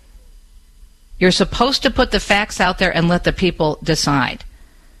school. You're supposed to put the facts out there and let the people decide.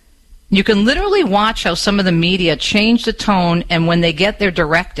 You can literally watch how some of the media change the tone, and when they get their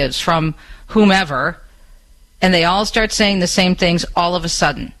directives from whomever, and they all start saying the same things all of a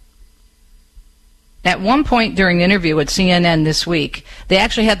sudden. At one point during the interview with CNN this week, they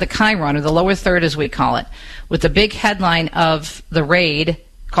actually had the chyron, or the lower third as we call it, with the big headline of the raid,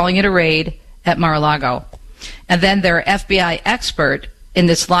 calling it a raid at Mar-a-Lago. And then their FBI expert in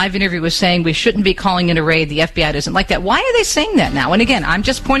this live interview was saying we shouldn't be calling it a raid. The FBI doesn't like that. Why are they saying that now? And again, I'm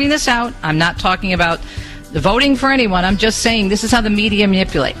just pointing this out. I'm not talking about the voting for anyone. I'm just saying this is how the media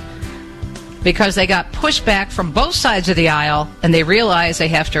manipulate. Because they got pushback from both sides of the aisle, and they realize they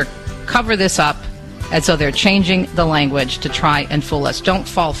have to cover this up, and so they're changing the language to try and fool us. Don't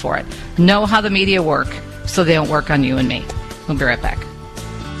fall for it. Know how the media work so they don't work on you and me. We'll be right back.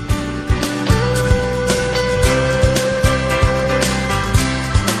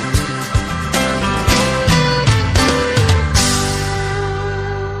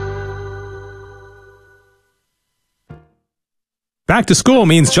 Back to school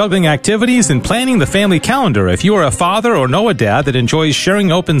means juggling activities and planning the family calendar. If you are a father or know a dad that enjoys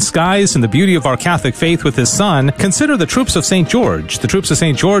sharing open skies and the beauty of our Catholic faith with his son, consider the Troops of St. George. The Troops of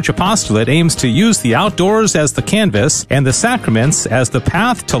St. George Apostolate aims to use the outdoors as the canvas and the sacraments as the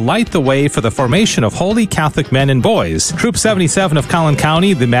path to light the way for the formation of holy Catholic men and boys. Troop 77 of Collin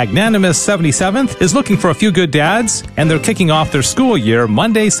County, the magnanimous 77th, is looking for a few good dads, and they're kicking off their school year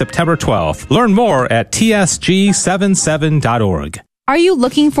Monday, September 12th. Learn more at tsg77.org. Are you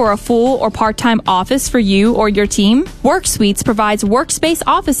looking for a full or part-time office for you or your team? WorkSuites provides workspace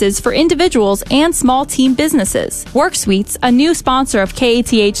offices for individuals and small team businesses. WorkSuites, a new sponsor of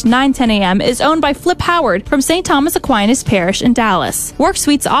KATH 910 AM, is owned by Flip Howard from St. Thomas Aquinas Parish in Dallas.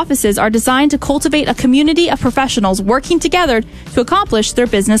 WorkSuites offices are designed to cultivate a community of professionals working together to accomplish their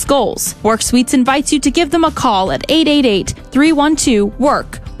business goals. WorkSuites invites you to give them a call at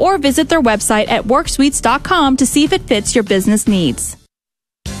 888-312-WORK or visit their website at worksuites.com to see if it fits your business needs.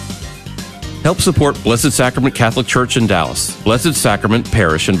 Help support Blessed Sacrament Catholic Church in Dallas. Blessed Sacrament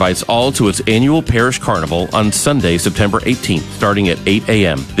Parish invites all to its annual Parish Carnival on Sunday, September 18th, starting at 8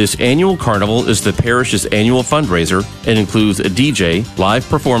 a.m. This annual carnival is the parish's annual fundraiser and includes a DJ, live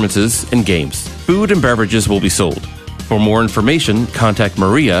performances, and games. Food and beverages will be sold. For more information, contact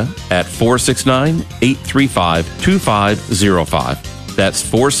Maria at 469-835-2505. That's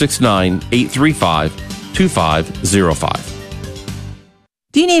 469-835-2505.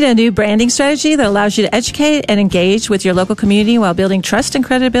 Do you need a new branding strategy that allows you to educate and engage with your local community while building trust and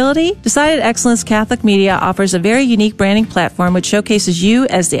credibility? Decided Excellence Catholic Media offers a very unique branding platform which showcases you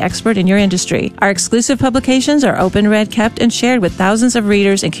as the expert in your industry. Our exclusive publications are open, read, kept, and shared with thousands of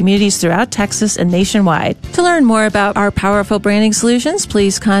readers and communities throughout Texas and nationwide. To learn more about our powerful branding solutions,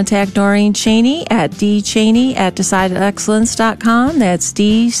 please contact Noreen Cheney at dcheney@decidedexcellence.com. That's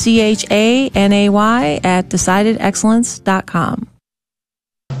DCHANAY at decidedexcellence.com.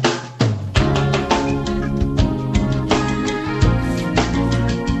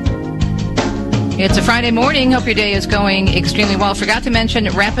 It's a Friday morning. Hope your day is going extremely well. Forgot to mention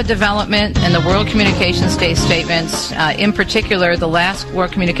rapid development and the World Communications Day statements. In particular, the last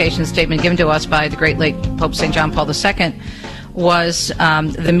World Communications statement given to us by the great late Pope St. John Paul II was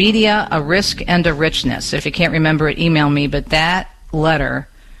the media, a risk and a richness. If you can't remember it, email me. But that letter,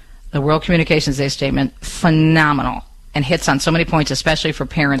 the World Communications Day statement, phenomenal. And hits on so many points, especially for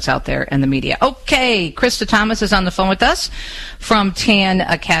parents out there and the media. Okay, Krista Thomas is on the phone with us from TAN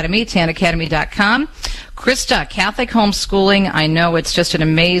Academy, tanacademy.com. Krista, Catholic homeschooling, I know it's just an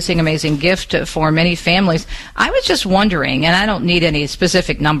amazing, amazing gift for many families. I was just wondering, and I don't need any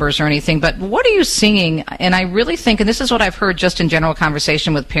specific numbers or anything, but what are you seeing? And I really think, and this is what I've heard just in general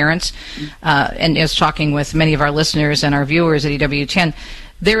conversation with parents, and is talking with many of our listeners and our viewers at EWTN,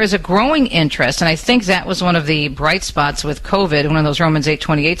 there is a growing interest, and I think that was one of the bright spots with COVID, one of those Romans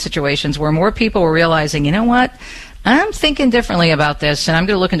 8:28 situations where more people were realizing, you know what? I'm thinking differently about this, and I'm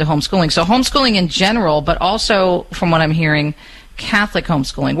going to look into homeschooling. So homeschooling in general, but also, from what I'm hearing, Catholic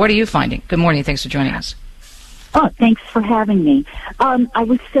homeschooling. What are you finding? Good morning. Thanks for joining us. Oh, thanks for having me. I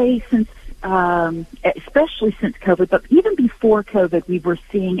would say since, especially since COVID, but even before COVID, we were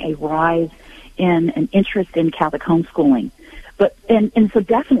seeing a rise in an interest in Catholic homeschooling. But and so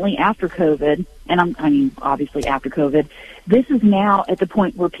definitely after COVID, and I mean obviously after COVID, this is now at the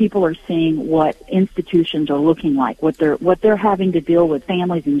point where people are seeing what institutions are looking like, what they're having to deal with,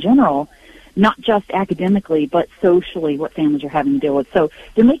 families in general, not just academically but socially, what families are having to deal with. So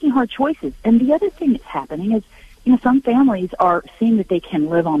they're making hard choices. And the other thing that's happening is, some families are seeing that they can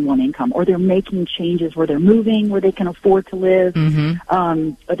live on one income, or they're making changes where they're moving, where they can afford to live.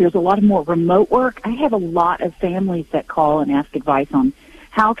 There's a lot of more remote work. I have a lot of families that call and ask advice on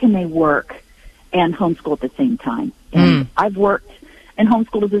how can they work and homeschool at the same time. And I've worked and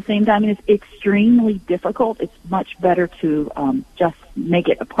homeschooled at the same time, and it's extremely difficult. It's much better to just make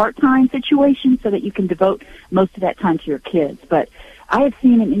it a part-time situation so that you can devote most of that time to your kids. But I have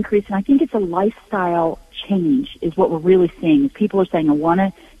seen an increase, and I think it's a lifestyle change is what we're really seeing. Is people are saying, I want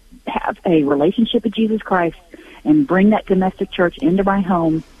to have a relationship with Jesus Christ and bring that domestic church into my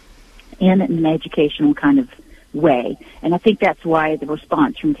home in an educational kind of way. And I think that's why the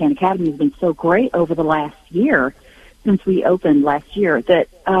response from Tan Academy has been so great over the last year, since we opened last year, that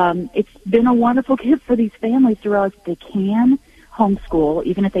it's been a wonderful gift for these families to realize that they can homeschool,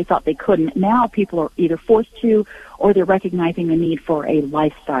 even if they thought they couldn't. Now people are either forced to, or they're recognizing the need for a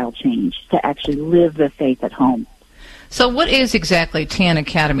lifestyle change to actually live the faith at home. So what is exactly Tan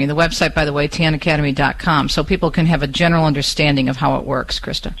Academy? The website, by the way, tanacademy.com, so people can have a general understanding of how it works,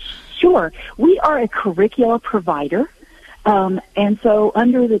 Krista. Sure. We are a curricula provider. And so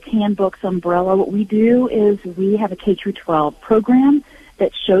under the Tan Books umbrella, what we do is we have a K-12 program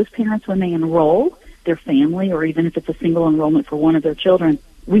that shows parents when they enroll their family, or even if it's a single enrollment for one of their children,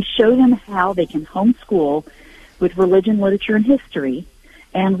 we show them how they can homeschool with religion, literature, and history.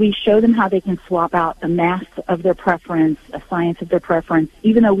 And we show them how they can swap out a math of their preference, a science of their preference,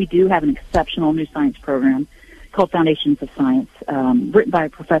 even though we do have an exceptional new science program called Foundations of Science, written by a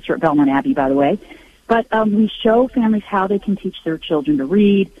professor at Belmont Abbey, by the way. But we show families how they can teach their children to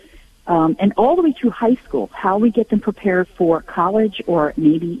read, and all the way through high school, how we get them prepared for college, or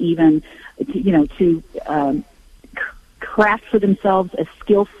maybe even, to craft for themselves a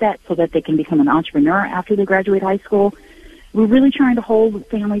skill set so that they can become an entrepreneur after they graduate high school. We're really trying to hold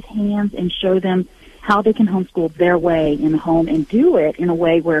families' hands and show them how they can homeschool their way in the home, and do it in a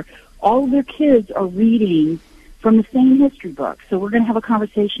way where all of their kids are reading from the same history book. So we're going to have a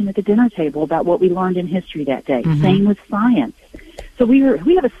conversation at the dinner table about what we learned in history that day. Same with science. So we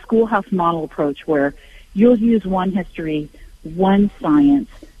have a schoolhouse model approach where you'll use one history, one science,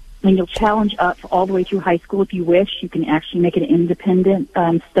 and you'll challenge up all the way through high school if you wish. You can actually make it an independent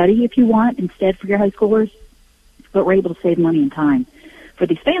study if you want instead for your high schoolers. But we're able to save money and time for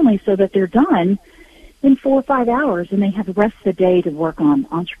these families so that they're done in 4 or 5 hours, and they have the rest of the day to work on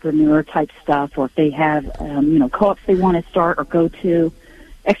entrepreneur-type stuff, or if they have, co-ops they want to start or go to,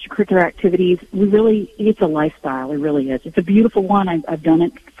 extracurricular activities. It's a lifestyle. It really is. It's a beautiful one. I've done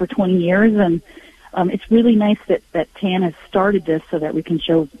it for 20 years, and it's really nice that TAN has started this so that we can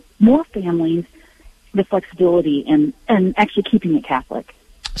show more families the flexibility and actually keeping it Catholic.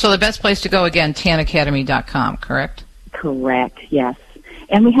 So the best place to go, again, tanacademy.com, correct? Correct, yes.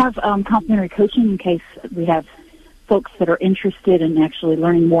 And we have complimentary coaching in case we have folks that are interested in actually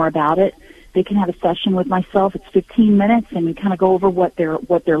learning more about it. They can have a session with myself. It's 15 minutes, and we kind of go over what they're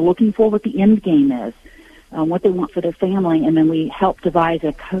looking for, what the end game is, what they want for their family, and then we help devise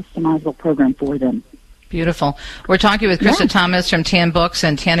a customizable program for them. Beautiful. We're talking with Krista Thomas from Tan Books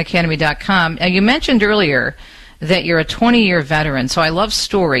and tanacademy.com. You mentioned earlier that you're a 20-year veteran, so I love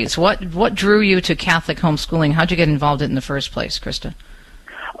stories. What drew you to Catholic homeschooling? How'd you get involved in the first place, Krista?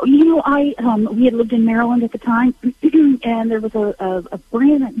 We had lived in Maryland at the time, and there was a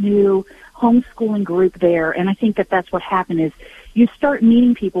brand new homeschooling group there, and I think that's what happened is you start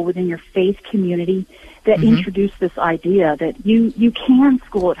meeting people within your faith community that introduce this idea that you can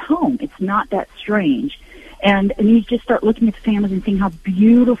school at home. It's not that strange. And you just start looking at the families and seeing how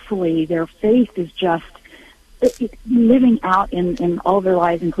beautifully their faith is just living out in all of their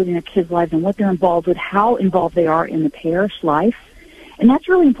lives, including their kids' lives, and what they're involved with, how involved they are in the parish life. And that's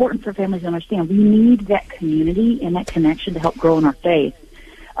really important for families to understand. We need that community and that connection to help grow in our faith.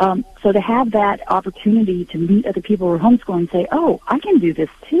 So to have that opportunity to meet other people who are homeschooling and say, oh, I can do this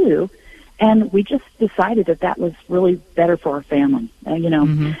too. And we just decided that was really better for our family.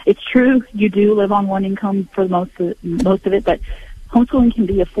 It's true, you do live on one income for most of it, but homeschooling can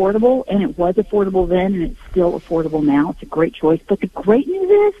be affordable, and it was affordable then, and it's still affordable now. It's a great choice. But the great news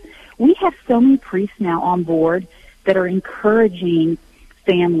is we have so many priests now on board that are encouraging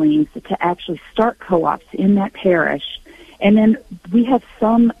families to actually start co-ops in that parish. And then we have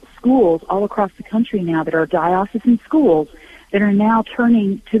some schools all across the country now that are diocesan schools that are now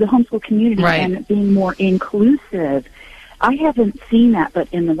turning to the homeschool community and being more inclusive. I haven't seen that, but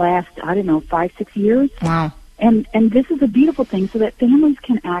in the last, 5-6 years. Wow. And this is a beautiful thing, so that families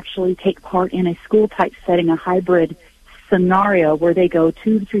can actually take part in a school-type setting, a hybrid scenario where they go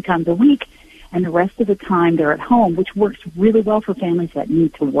 2 to 3 times a week, and the rest of the time they're at home, which works really well for families that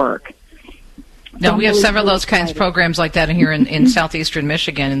need to work. No, we have several of those kinds of programs like that here in southeastern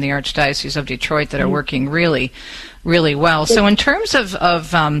Michigan in the Archdiocese of Detroit that are working really, really well. So in terms of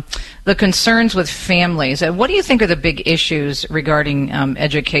the concerns with families, what do you think are the big issues regarding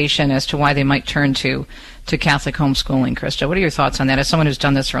education as to why they might turn to Catholic homeschooling, Krista? What are your thoughts on that as someone who's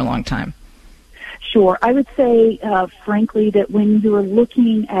done this for a long time? Sure. I would say, frankly, that when you're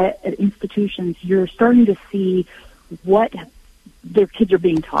looking at institutions, you're starting to see what their kids are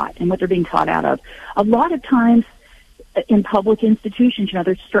being taught and what they're being taught out of. A lot of times in public institutions,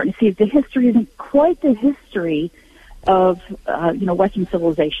 they're starting to see the history isn't quite the history of, Western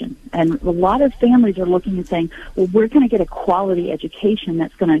civilization. And a lot of families are looking and saying, well, we're going to get a quality education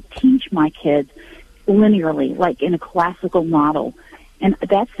that's going to teach my kids linearly, like in a classical model. And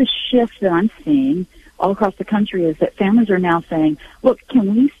that's the shift that I'm seeing all across the country, is that families are now saying, look,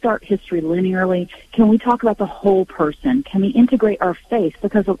 can we start history linearly? Can we talk about the whole person? Can we integrate our faith?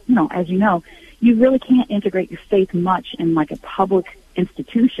 Because, as you know, you really can't integrate your faith much in like a public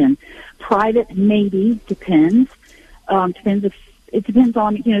institution. Private, maybe, depends. It depends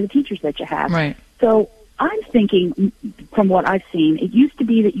on, the teachers that you have. Right. So I'm thinking, from what I've seen, it used to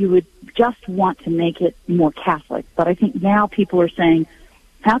be that you would just want to make it more Catholic. But I think now people are saying,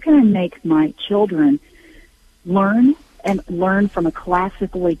 how can I make my children learn from a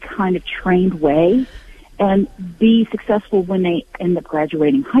classically kind of trained way and be successful when they end up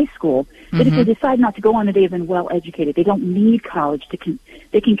graduating high school? That if they decide not to go on, they've been well educated. They don't need college.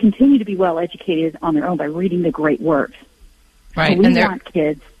 They can continue to be well educated on their own by reading the great works. Right. So we want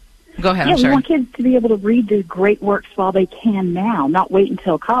kids. Go ahead. Yeah, I'm sorry. We want kids to be able to read the great works while they can now, not wait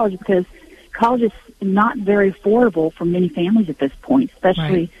until college, because college is not very affordable for many families at this point,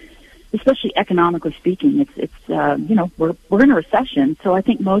 especially economically speaking. It's we're in a recession, so I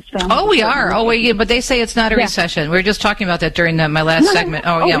think most families. Oh, we are. But they say it's not a recession. We were just talking about that during my last segment.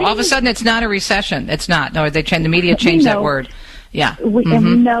 All of a sudden it's not a recession. It's not. No, the media changed that word. Yeah. And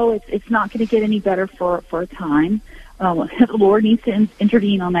we know it's not going to get any better for a time. The Lord needs to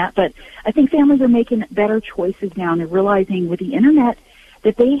intervene on that. But I think families are making better choices now, and they're realizing with the internet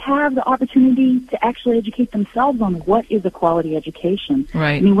that they have the opportunity to actually educate themselves on what is a quality education.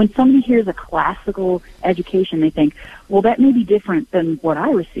 Right. I mean, when somebody hears a classical education, they think, well, that may be different than what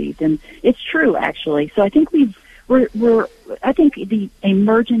I received. And it's true, actually. So I think I think the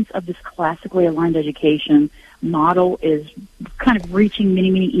emergence of this classically aligned education model is kind of reaching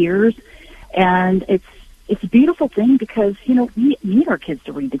many, many ears. And it's a beautiful thing because, we need our kids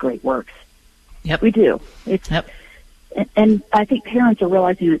to read the great works. Yep. We do. And I think parents are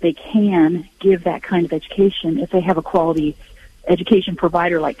realizing that they can give that kind of education if they have a quality education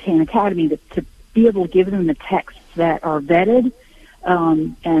provider like Tan Academy to be able to give them the texts that are vetted,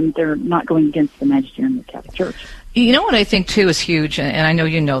 and they're not going against the magisterium of the Catholic Church. You know what I think, too, is huge, and I know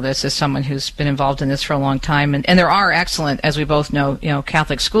you know this as someone who's been involved in this for a long time, and there are excellent, as we both know,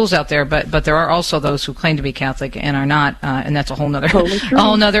 Catholic schools out there, but there are also those who claim to be Catholic and are not, and that's a whole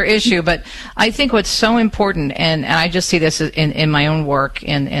nother issue. But I think what's so important, and I just see this in my own work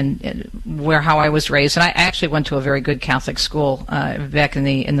and how I was raised, and I actually went to a very good Catholic school back in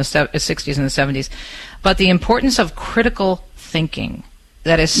the 60s and the 70s, but the importance of critical thinking.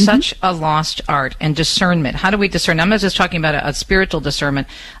 That is such a lost art, and discernment. How do we discern? I'm not just talking about a spiritual discernment.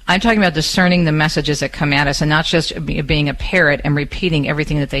 I'm talking about discerning the messages that come at us and not just being a parrot and repeating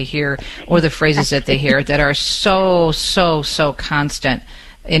everything that they hear or the phrases that they hear that are so constant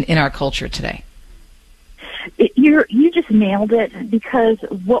in our culture today. You just nailed it, because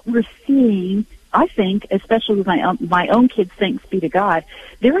what we're seeing, I think, especially with my own kids, thanks be to God,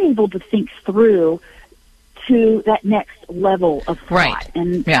 they're able to think through to that next level of thought. Right.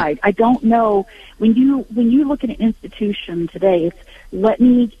 And Yeah. I don't know, when you look at an institution today, it's let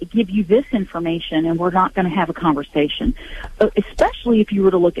me give you this information and we're not going to have a conversation. Especially if you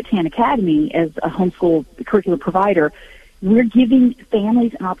were to look at Tan Academy as a homeschool curriculum provider, we're giving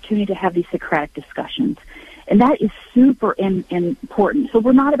families an opportunity to have these Socratic discussions. And that is super important. So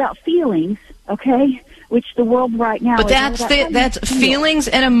we're not about feelings, okay? Which the world right now But is that's feelings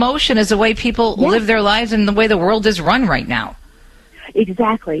and emotion is the way people live their lives and the way the world is run right now.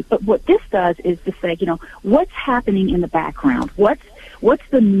 Exactly. But what this does is to say, what's happening in the background? What's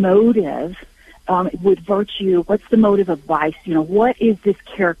the motive with virtue? What's the motive of vice? What is this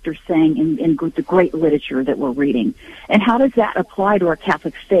character saying in the great literature that we're reading? And how does that apply to our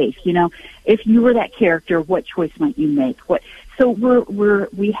Catholic faith? If you were that character, what choice might you make? So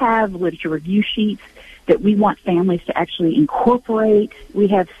we have literature review sheets that we want families to actually incorporate. We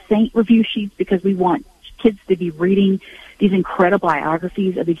have saint review sheets because we want kids to be reading these incredible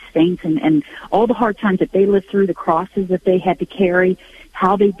biographies of these saints and all the hard times that they lived through, the crosses that they had to carry,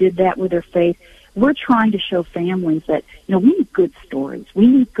 how they did that with their faith. We're trying to show families that, we need good stories. We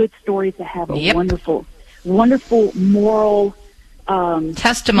need good stories that have a wonderful, wonderful moral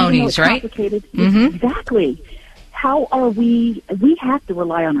testimonies, right? Complicated. Mm-hmm. Exactly. How are we have to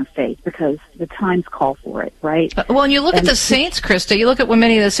rely on our faith because the times call for it, right? Well, and you look at the saints, Krista, you look at what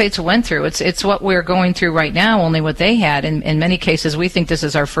many of the saints went through. It's what we're going through right now, only what they had. In many cases, we think this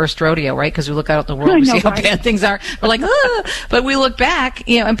is our first rodeo, right? Because we look out at the world, we see how bad things are. We're like, but we look back,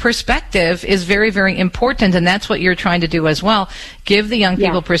 and perspective is very, very important, and that's what you're trying to do as well. Give the young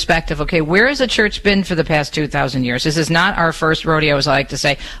people perspective. Okay, where has the church been for the past 2,000 years? This is not our first rodeo, as I like to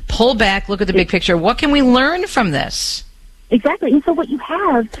say. Pull back, look at the big picture. What can we learn from this? Exactly. And so what you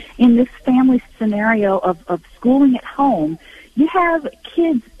have in this family scenario of schooling at home, you have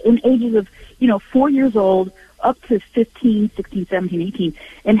kids in ages of, 4 years old up to 15, 16, 17, 18,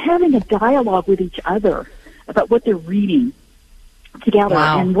 and having a dialogue with each other about what they're reading together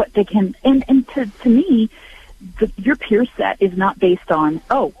and what they can, and to me, your peer set is not based on,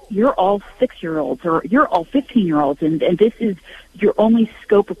 you're all 6-year-olds or you're all 15-year-olds and this is your only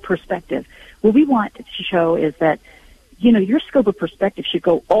scope of perspective. What we want to show is that, your scope of perspective should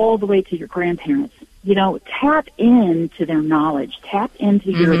go all the way to your grandparents. Tap into their knowledge. Tap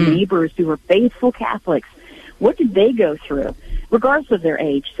into your neighbors who are faithful Catholics. What did they go through, regardless of their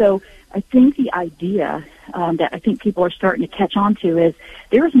age? So I think the idea that I think people are starting to catch on to is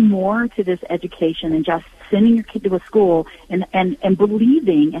there's more to this education than just sending your kid to a school and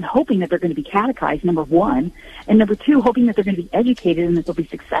believing and hoping that they're going to be catechized, number one, and number two, hoping that they're going to be educated and that they'll be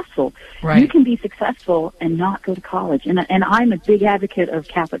successful. Right. You can be successful and not go to college. And I'm a big advocate of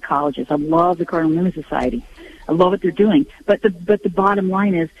Catholic colleges. I love the Cardinal Newman Society. I love what they're doing. But the bottom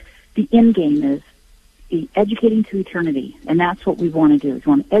line is the end game is educating to eternity. And that's what we want to do, is we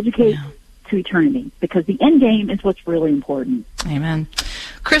want to educate to eternity, because the end game is what's really important. Amen.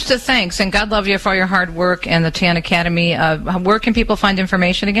 Krista, thanks, and God love you for your hard work and the Tan Academy. Where can people find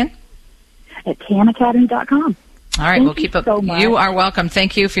information again? At tanacademy.com. All right, we'll keep up. So much. You are welcome.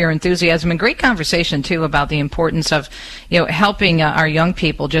 Thank you for your enthusiasm and great conversation too about the importance of, helping our young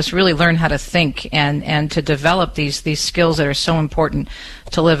people just really learn how to think and to develop these skills that are so important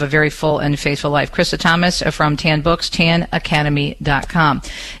to live a very full and faithful life. Krista Thomas from Tan Books, tanacademy.com.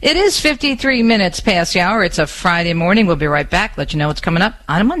 It is 53 minutes past the hour. It's a Friday morning. We'll be right back. Let you know what's coming up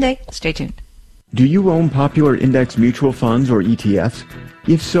on a Monday. Stay tuned. Do you own popular index mutual funds or ETFs?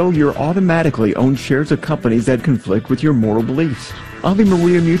 If so, you're automatically own shares of companies that conflict with your moral beliefs. Ave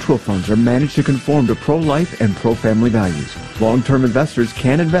Maria mutual funds are managed to conform to pro-life and pro-family values. Long-term investors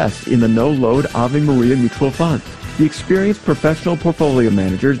can invest in the no-load Ave Maria mutual funds. The experienced professional portfolio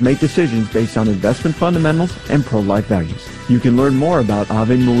managers make decisions based on investment fundamentals and pro-life values. You can learn more about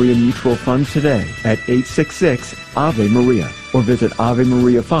Ave Maria mutual funds today at 866-AVE-MARIA or visit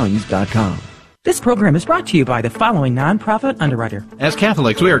AveMariaFunds.com. This program is brought to you by the following nonprofit underwriter. As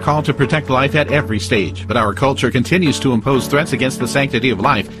Catholics, we are called to protect life at every stage, but our culture continues to impose threats against the sanctity of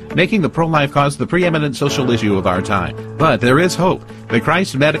life, making the pro-life cause the preeminent social issue of our time. But there is hope. The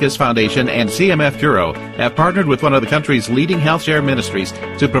Christ Medicus Foundation and CMF Curo have partnered with one of the country's leading health share ministries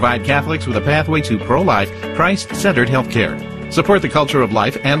to provide Catholics with a pathway to pro-life, Christ-centered health care. Support the culture of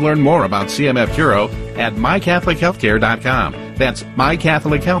life and learn more about CMF Curo at mycatholichealthcare.com. That's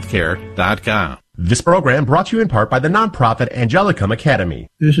mycatholichealthcare.com. This program brought to you in part by the nonprofit Angelicum Academy.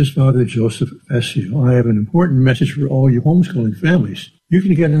 This is Father Joseph Essio. I have an important message for all you homeschooling families. You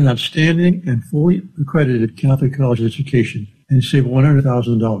can get an outstanding and fully accredited Catholic college education and save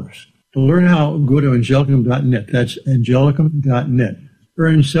 $100,000. To learn how, go to angelicum.net. That's angelicum.net.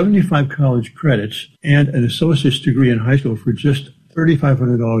 earn 75 college credits and an associate's degree in high school for just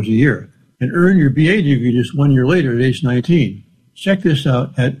 $3,500 a year, and earn your BA degree just 1 year later at age 19. Check this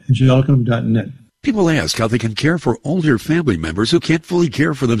out at angelicum.net. People ask how they can care for older family members who can't fully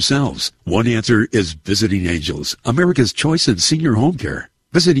care for themselves. One answer is Visiting Angels, America's choice in senior home care.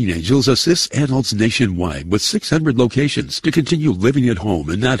 Visiting Angels assists adults nationwide with 600 locations to continue living at home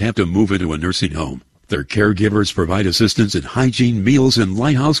and not have to move into a nursing home. Their caregivers provide assistance in hygiene, meals, and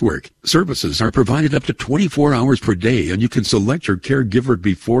light housework. Services are provided up to 24 hours per day, and you can select your caregiver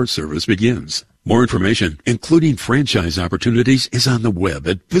before service begins. More information, including franchise opportunities, is on the web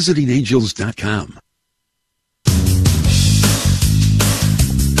at visitingangels.com.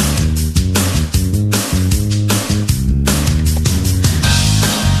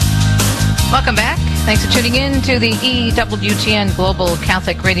 Welcome back. Thanks for tuning in to the EWTN Global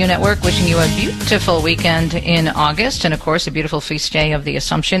Catholic Radio Network. Wishing you a beautiful weekend in August and, of course, a beautiful feast day of the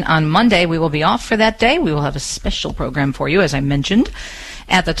Assumption. On Monday, we will be off for that day. We will have a special program for you, as I mentioned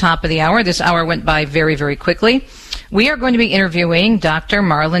at the top of the hour. This hour went by very, very quickly. We are going to be interviewing Dr.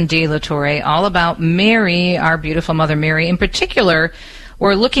 Marlon D. Latorre all about Mary, our beautiful Mother Mary. In particular,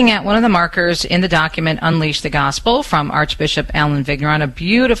 we're looking at one of the markers in the document, Unleash the Gospel, from Archbishop Alan Vigneron, a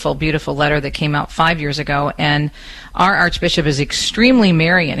beautiful, beautiful letter that came out 5 years ago. And our Archbishop is extremely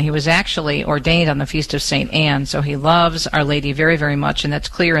Marian. He was actually ordained on the Feast of St. Anne, so he loves Our Lady very, very much, and that's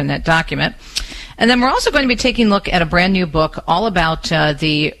clear in that document. And then we're also going to be taking a look at a brand new book all about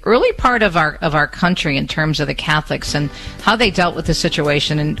the early part of our country in terms of the Catholics and how they dealt with the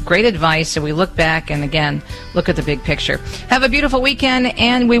situation, and great advice. So we look back and, again, look at the big picture. Have a beautiful weekend,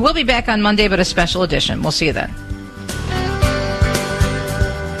 and we will be back on Monday, but a special edition. We'll see you then.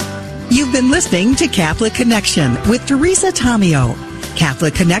 You've been listening to Catholic Connection with Teresa Tomeo.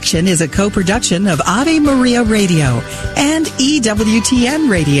 Catholic Connection is a co-production of Ave Maria Radio and EWTN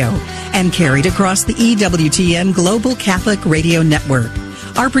Radio and carried across the EWTN Global Catholic Radio Network.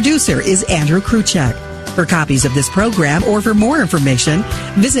 Our producer is Andrew Kruchek. For copies of this program or for more information,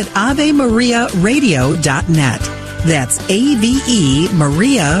 visit AveMariaRadio.net. That's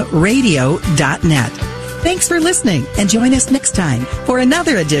AVEMariaRadio.net. Thanks for listening, and join us next time for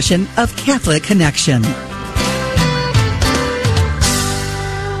another edition of Catholic Connection.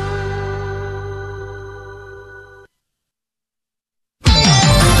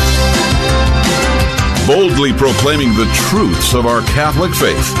 Boldly proclaiming the truths of our Catholic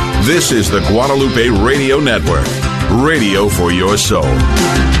faith. This is the Guadalupe Radio Network. Radio for your soul.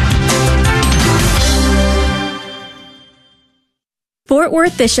 Fort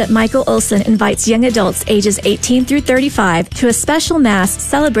Worth Bishop Michael Olson invites young adults ages 18 through 35 to a special Mass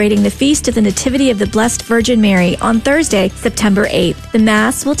celebrating the Feast of the Nativity of the Blessed Virgin Mary on Thursday, September 8th. The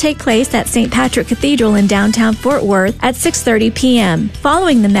Mass will take place at St. Patrick Cathedral in downtown Fort Worth at 6:30 p.m.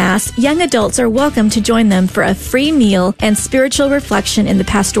 Following the Mass, young adults are welcome to join them for a free meal and spiritual reflection in the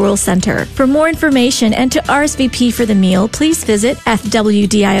Pastoral Center. For more information and to RSVP for the meal, please visit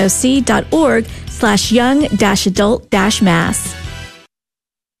fwdioc.org/young-adult-mass.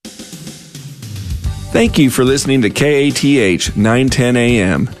 Thank you for listening to KATH 910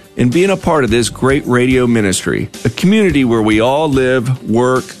 AM and being a part of this great radio ministry, a community where we all live,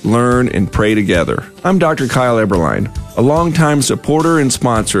 work, learn, and pray together. I'm Dr. Kyle Eberlein, a longtime supporter and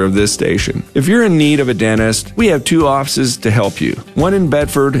sponsor of this station. If you're in need of a dentist, we have 2 offices to help you, one in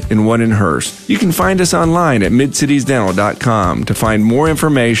Bedford and one in Hearst. You can find us online at midcitiesdental.com to find more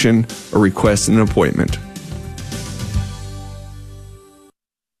information or request an appointment.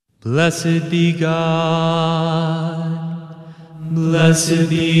 Blessed be God, blessed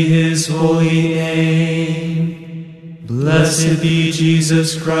be His holy name, blessed be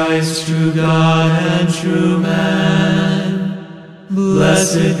Jesus Christ, true God and true man,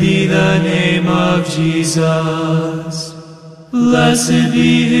 blessed be the name of Jesus, blessed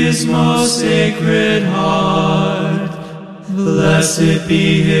be His most sacred heart, blessed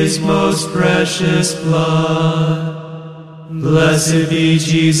be His most precious blood. Blessed be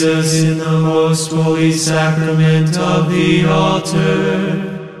Jesus in the most holy sacrament of the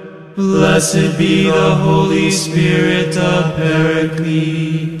altar. Blessed be the Holy Spirit, the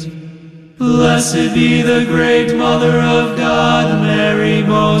Paraclete. Blessed be the great Mother of God, Mary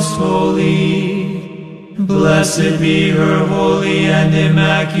most holy. Blessed be her holy and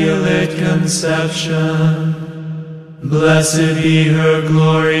immaculate conception. Blessed be her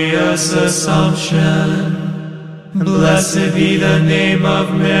glorious Assumption. Blessed be the name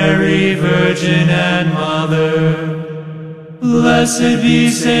of Mary, Virgin and Mother. Blessed be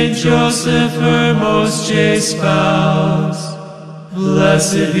Saint Joseph, her most chaste spouse.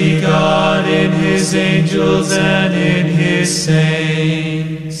 Blessed be God in his angels and in his saints.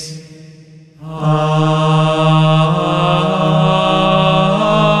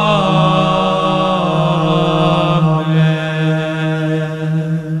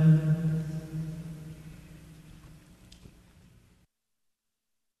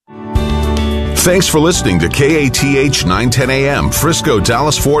 Thanks for listening to KATH 910 AM, Frisco,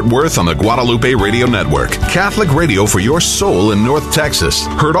 Dallas, Fort Worth on the Guadalupe Radio Network. Catholic radio for your soul in North Texas.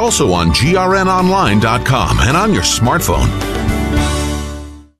 Heard also on grnonline.com and on your smartphone.